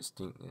inherent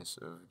distinctness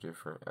of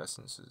different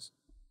essences.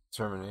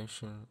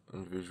 Determination,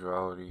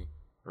 individuality,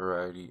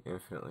 variety,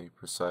 infinitely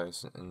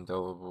precise and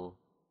indelible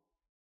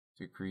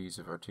degrees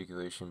of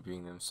articulation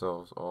being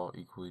themselves all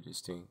equally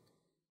distinct,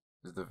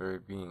 is the very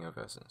being of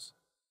essence.